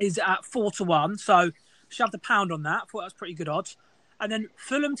is at 4-1. So, shoved £1 on that. I thought that was pretty good odds. And then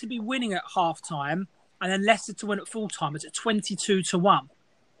Fulham to be winning at half time, and then Leicester to win at full time is at 22-1.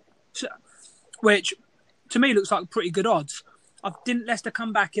 So, which to me looks like pretty good odds. Didn't Leicester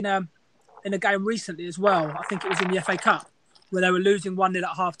come back in a game recently as well? I think it was in the FA Cup, where they were losing 1-0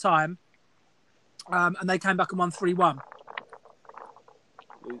 at half time, and they came back and won 3-1.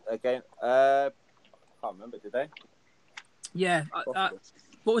 Again, I can't remember, did they? Yeah.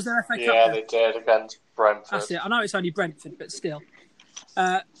 What was their FA Cup? Yeah, they did against Brentford. That's it. I know it's only Brentford, but still.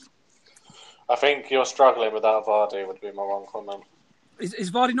 I think you're struggling without Vardy would be my one comment.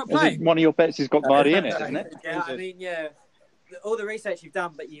 Is Vardy not playing? One of your bets has got Vardy in it, hasn't it? Yeah, I mean, yeah. All the research you've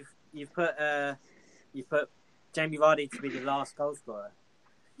done, but you've put Jamie Vardy to be the last goal scorer.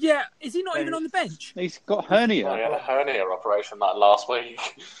 Yeah, is he not even on the bench? He's got hernia. Well, he had a hernia operation last week.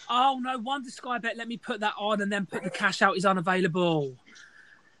 Oh, no wonder Sky Bet let me put that on and then put the cash out is unavailable.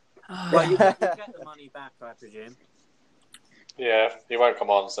 Well, you get the money back, I presume. Yeah, he won't come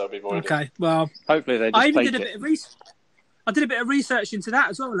on, so it'll be voided. Okay, well, hopefully they just I did a bit of research. I did a bit of research into that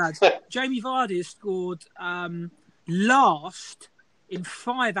as well, lads. Jamie Vardy has scored last in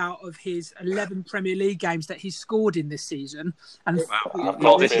 5 out of his 11 Premier League games that he's scored in this season. And I'm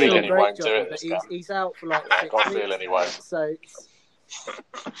not feeling he won't do it this game. He's out for like 6 got a weeks. feeling he won't. So,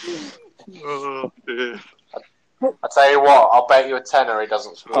 Oh, dear. I tell you what, I'll bet you a tenner he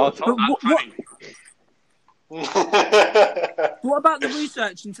doesn't score. what about the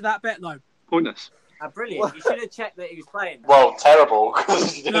research into that bet, though? Pointless. Brilliant. You should have checked that he was playing. Well, terrible.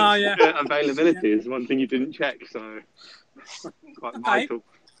 No, yeah. Availability is one thing you didn't check, so quite vital.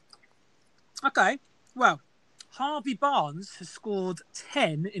 Okay. Well, Harvey Barnes has scored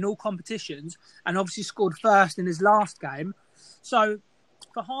 10 in all competitions and obviously scored first in his last game. So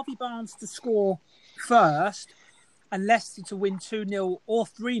for Harvey Barnes to score first and Leicester to win 2-0 or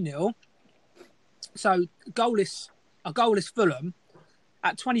 3-0, so a goalless Fulham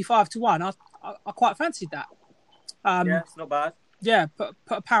at 25-1, I quite fancied that. Yeah, it's not bad. Yeah, put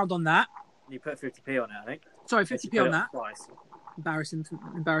 £1 on that. You put 50p on it, I think. Sorry, 50p on that. Twice. Embarrassing for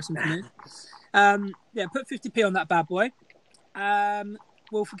me. Yeah, put 50p on that bad boy.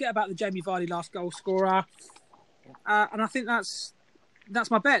 We'll forget about the Jamie Vardy last goal scorer. And I think that's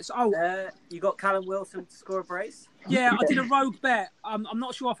my bets. You got Callum Wilson to score a brace? Yeah, I did a rogue bet. I'm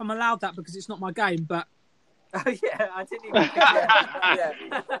not sure if I'm allowed that because it's not my game, but... Oh, yeah, I didn't even think Yeah,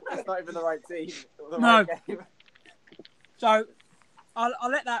 it's not even the right team. Right game. So, I'll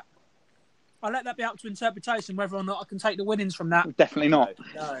let that be up to interpretation whether or not I can take the winnings from that. Definitely not.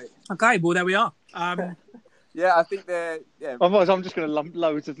 No. Okay, well, there we are. Yeah, I think they're... Yeah. Otherwise, I'm just going to lump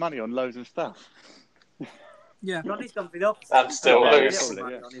loads of money on loads of stuff. Yeah. Johnny's gone for the opposite. And still Yeah, lose. probably,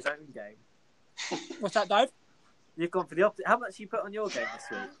 Money yeah. on his own game. What's that, Dave? You've gone for the opposite. How much you put on your game this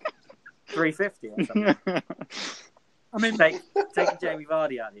week? 350 or something. I mean, Taking Jamie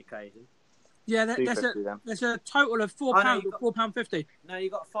Vardy out of the equation. yeah, then. there's a total of £4 I know, or £4.50. No, you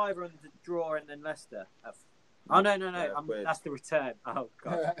got £5 on the draw and then Leicester. Oh no! Weird. That's the return. Oh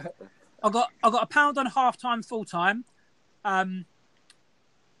god. I got £1 on half time, full time.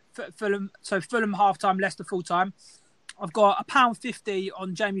 Fulham, so Fulham half time, Leicester full time. I've got £1.50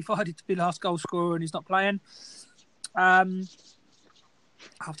 on Jamie Vardy to be the last goal scorer and he's not playing. Half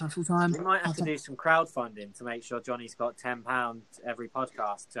time, full time. We might have to do some crowdfunding to make sure Johnny's got £10 every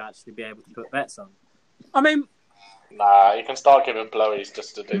podcast to actually be able to put bets on. I mean, Nah, you can start giving blowies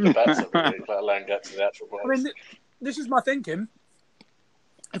just to do the bets every week, let alone get to the actual points. this is my thinking.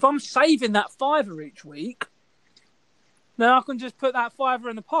 If I'm saving that £5 each week, then I can just put that £5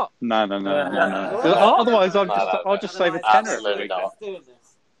 in the pot. No. What? Otherwise, No, I'll just save a Otherwise, tenner every absolutely week. not. Doing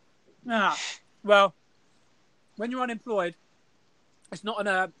this. Ah, well, when you're unemployed, it's not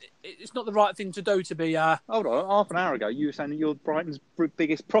the right thing to do to be. Hold on, half an hour ago, you were saying that you're Brighton's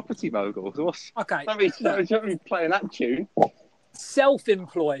biggest property mogul. So what's Okay. don't be playing that tune.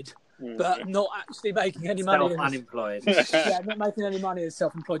 Self-employed, but not actually making any money. Self-unemployed. Yeah, not making any money as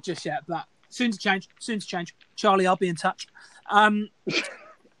self-employed just yet, but soon to change. Charlie, I'll be in touch.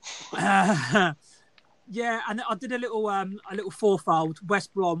 Yeah, and I did a little fourfold: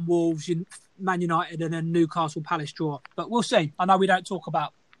 West Brom, Wolves, Man United, and then Newcastle Palace draw. But we'll see. I know we don't talk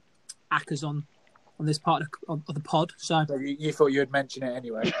about Ackers on this part of the pod, so So you thought you'd mention it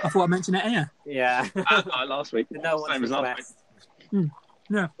anyway. I thought I'd mention it here. Yeah. Like last week. No one's Same as last week. best.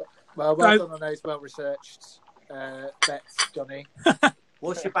 Yeah. Well done on those well-researched bets, Johnny.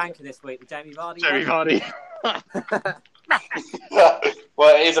 What's your banker this week? The Jamie Vardy? Jamie one? Vardy.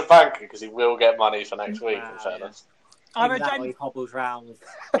 Well, he's a banker because he will get money for next week, in fairness. I Even read that Jamie. way he hobbles round with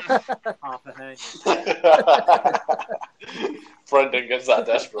half a hernia. Brendan gets that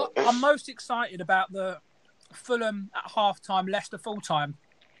desperate. I'm most excited about the Fulham at half-time, Leicester full-time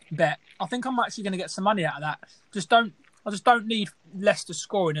bet. I think I'm actually going to get some money out of that. I just don't need Leicester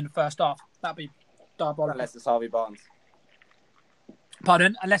scoring in the first half. That'd be diabolical. Unless it's Harvey Barnes.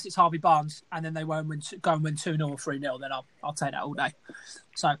 Pardon? Unless it's Harvey Barnes, and then they won't go and win 2-0 or 3-0, then I'll take that all day.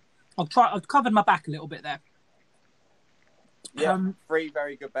 So I've covered my back a little bit there. Yeah, 3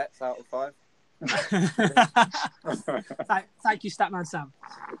 very good bets out of 5. Thank you, Statman Sam.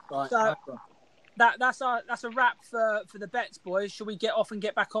 Right, So- nice one. That's a wrap for the bets, boys. Shall we get off and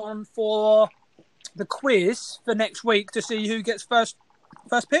get back on for the quiz for next week to see who gets first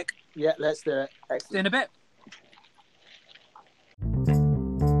pick? Yeah, let's do it. See you in a bit.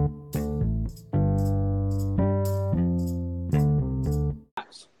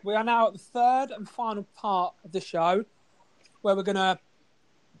 We are now at the third and final part of the show where we're going to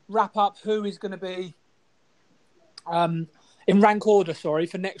wrap up who is going to be in rank order,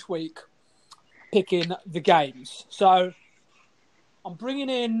 for next week, picking the games. So I'm bringing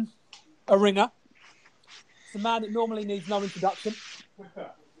in a ringer. It's a man that normally needs no introduction,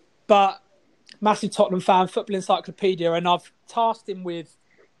 but massive Tottenham fan, football encyclopedia, and I've tasked him with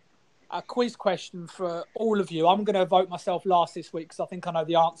a quiz question for all of you. I'm going to vote myself last this week because I think I know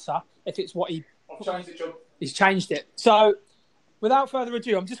the answer. If it's what I've changed it, John. he's changed it. So, without further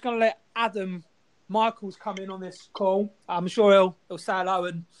ado, I'm just going to let Adam Michaels come in on this call. I'm sure he'll say hello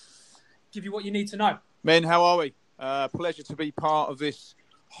and give you what you need to know. Men, how are we? Pleasure to be part of this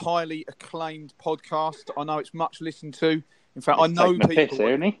highly acclaimed podcast. I know it's much listened to. In fact, I know Taking a piss people. here,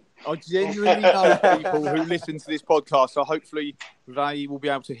 isn't he? I genuinely know people who listen to this podcast, so hopefully they will be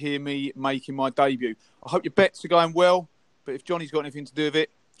able to hear me making my debut. I hope your bets are going well, but if Johnny's got anything to do with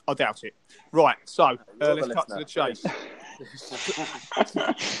it, I doubt it. Right, so let's cut to the chase. You So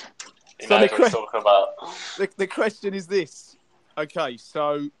know the what he's talking about. The question is this. Okay,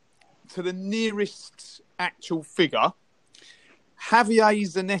 so to the nearest actual figure, Javier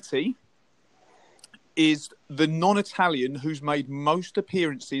Zanetti is the non-Italian who's made most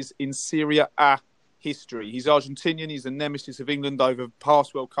appearances in Serie A history. He's Argentinian. He's a nemesis of England over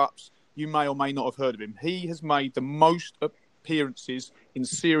past World Cups. You may or may not have heard of him. He has made the most appearances in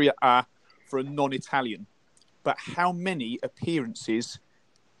Serie A for a non-Italian. But how many appearances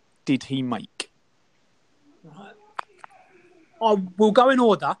did he make? We'll go in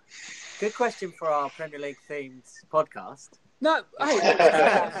order. Good question for our Premier League themed podcast. No, hey,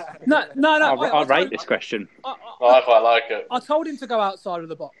 no. I'll rate this question. I quite like it. I told him to go outside of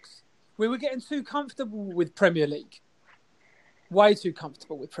the box. We were getting too comfortable with Premier League. Way too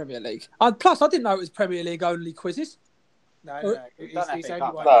comfortable with Premier League. Plus, I didn't know it was Premier League only quizzes. No. It's Don't only FA one.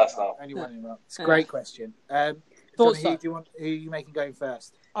 Cup. No, it's not. Only one in one. It's a Yeah. great question. Thought Johnny, so. who are you making go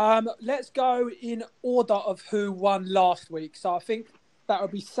first? Let's go in order of who won last week. So I think that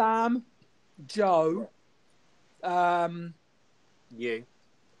would be Sam, Joe, You.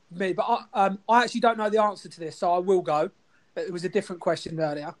 me. But I actually don't know the answer to this, so I will go. But it was a different question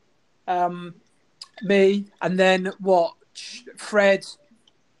earlier. Me, and then what? Fred,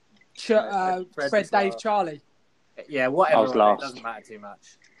 Fred was Dave, last. Charlie. Yeah, whatever. I was It last. doesn't matter too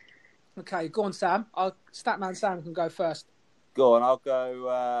much. Okay, go on, Sam. Statman Sam can go first. Go on, I'll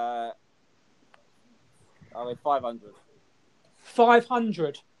go 500. 500.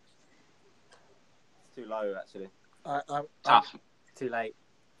 It's too low, actually. Tough. Too late.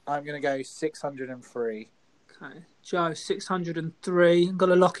 I'm going to go 603. Okay, Joe, 603. I'm going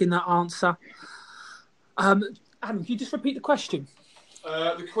to lock in that answer. Adam, can you just repeat the question?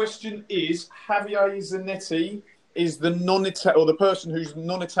 The question is: Javier Zanetti is the person who's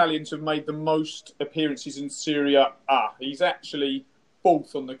non-Italian to have made the most appearances in Serie A. He's actually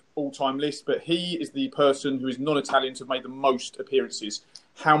fourth on the all-time list, but he is the person who is non-Italian to have made the most appearances.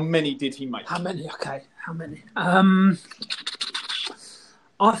 How many did he make? How many? Okay, how many?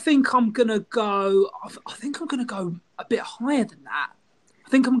 I think I'm gonna go. I think I'm gonna go a bit higher than that. I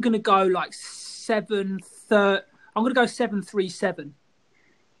think I'm gonna go like 730. I'm gonna go 737.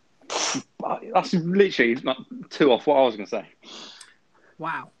 That's literally like two off what I was going to say.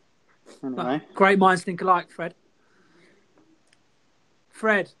 Wow. Anyway. Great minds think alike, Fred.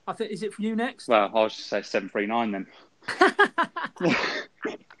 Fred, I think is it for you next? Well, I was just say 739 then.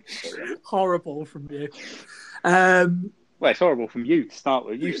 Horrible from you. Well, it's horrible from you to start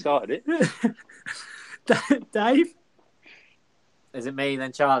with. You started it. Dave? Is it me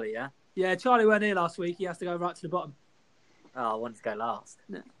then Charlie, yeah? Yeah, Charlie weren't here last week. He has to go right to the bottom. Oh, I wanted to go last.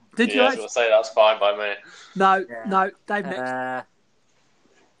 Did you? I was going to say that's fine by me. No, Yeah. no. Dave next.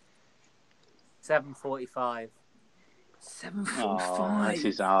 745. 745. This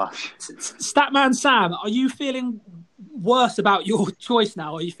is harsh. Statman Sam, are you feeling worse about your choice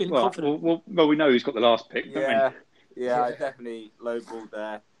now? Or are you feeling confident? Well, we know who's got the last pick, don't Yeah, I definitely lowballed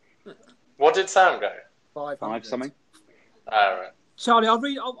there. What did Sam go? 500. we? 5 something. All right. Charlie, I'll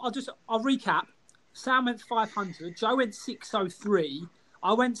recap. Sam went 500. Joe went 603.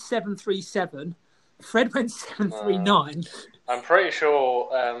 I went 737. Fred went 739. I'm pretty sure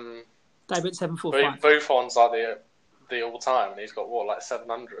Dave went 745. Buffon's like the all-time, and he's got what, like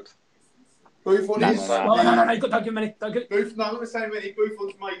 700. Buffon is. No. No, don't give many. Don't give... I'm not going to say many.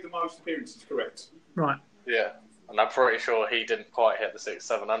 Buffon's made the most appearances, correct? Right. Yeah, and I'm pretty sure he didn't quite hit the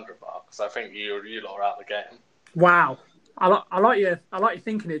 700 mark, because I think you lot are out of the game. Wow. I like you. I like you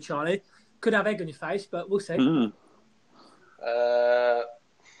thinking it, Charlie. Could have egg on your face, but we'll see. Mm.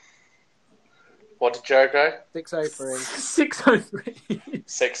 What did Joe go? 603. 603.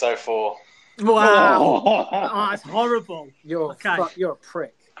 604. Wow. Oh, that's horrible. You're a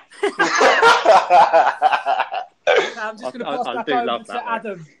prick. I'm just going to pass I back do over love to that,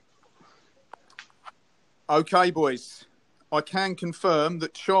 Adam. Okay, boys. I can confirm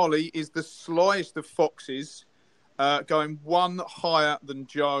that Charlie is the slyest of foxes, going one higher than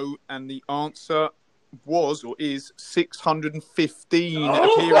Joe, and the answer was or is 615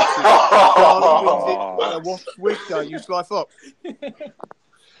 appearances. Charlie wins it. What's Whisker, you sly fox?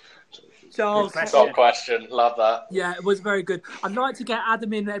 Charles. Top question. Love that. Yeah, it was very good. I'd like to get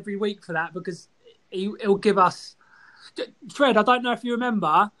Adam in every week for that because he'll give us... Fred, I don't know if you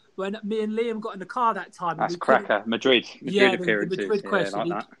remember when me and Liam got in the car that time. That's cracker. Madrid appearances. The Madrid question.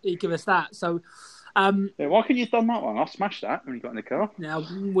 Like that. He'd give us that. So, Yeah, why couldn't you have done that one? I smashed that when you got in the car. yeah,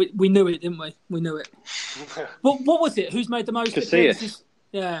 we knew it, didn't we? We knew it. What was it? Who's made the most appearances?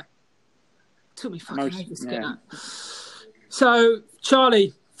 Yeah. Took me fucking ages to get that. So,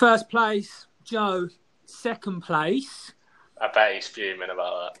 Charlie, first place. Joe, second place. I bet he's fuming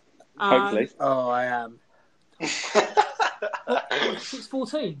about Hopefully. Oh, I am. that.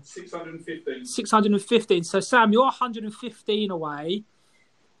 614? 615. 615. So, Sam, you're 115 away.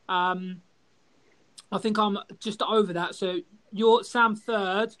 I think I'm just over that. So, you're Sam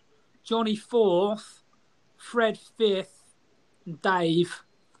third, Johnny fourth, Fred fifth, and Dave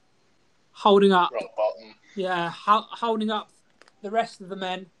holding up. Rock bottom. Yeah, holding up the rest of the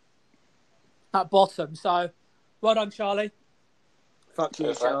men at bottom. So, well done, Charlie. Fuck you,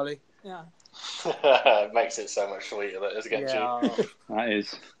 Cheers, mate. Charlie. Yeah. Makes it so much sweeter that it's against you.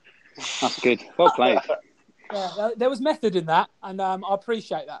 That's good. Well played. Yeah, there was method in that, and I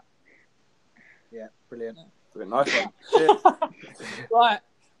appreciate that. Yeah, brilliant. Nice one. Cheers. Right,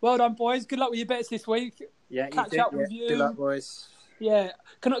 well done, boys. Good luck with your bets this week. Yeah, Catch up with you. Good luck, boys. Yeah.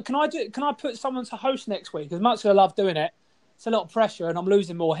 Can I put someone to host next week? As much as I love doing it, it's a lot of pressure, and I'm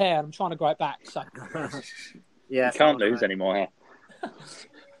losing more hair, and I'm trying to grow it back. So Yeah, You can't lose any more hair.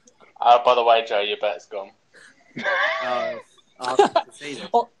 By the way, Joe, your bet's gone. Oh,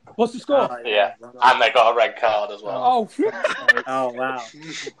 what's the score? Yeah, and they got a red card as well. Oh wow!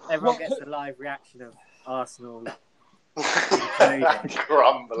 Everyone gets the live reaction of Arsenal.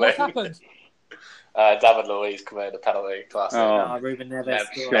 Crumbling. What happened? David Luiz committed a penalty. Classic. Ruben Neves.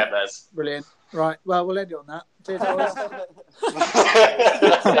 Neves. Brilliant. Right. Well, we'll end it on that. Cheers, boys.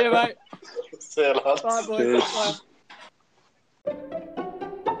 See you, mate. See you, lads. Bye, boys. Cheers. Bye.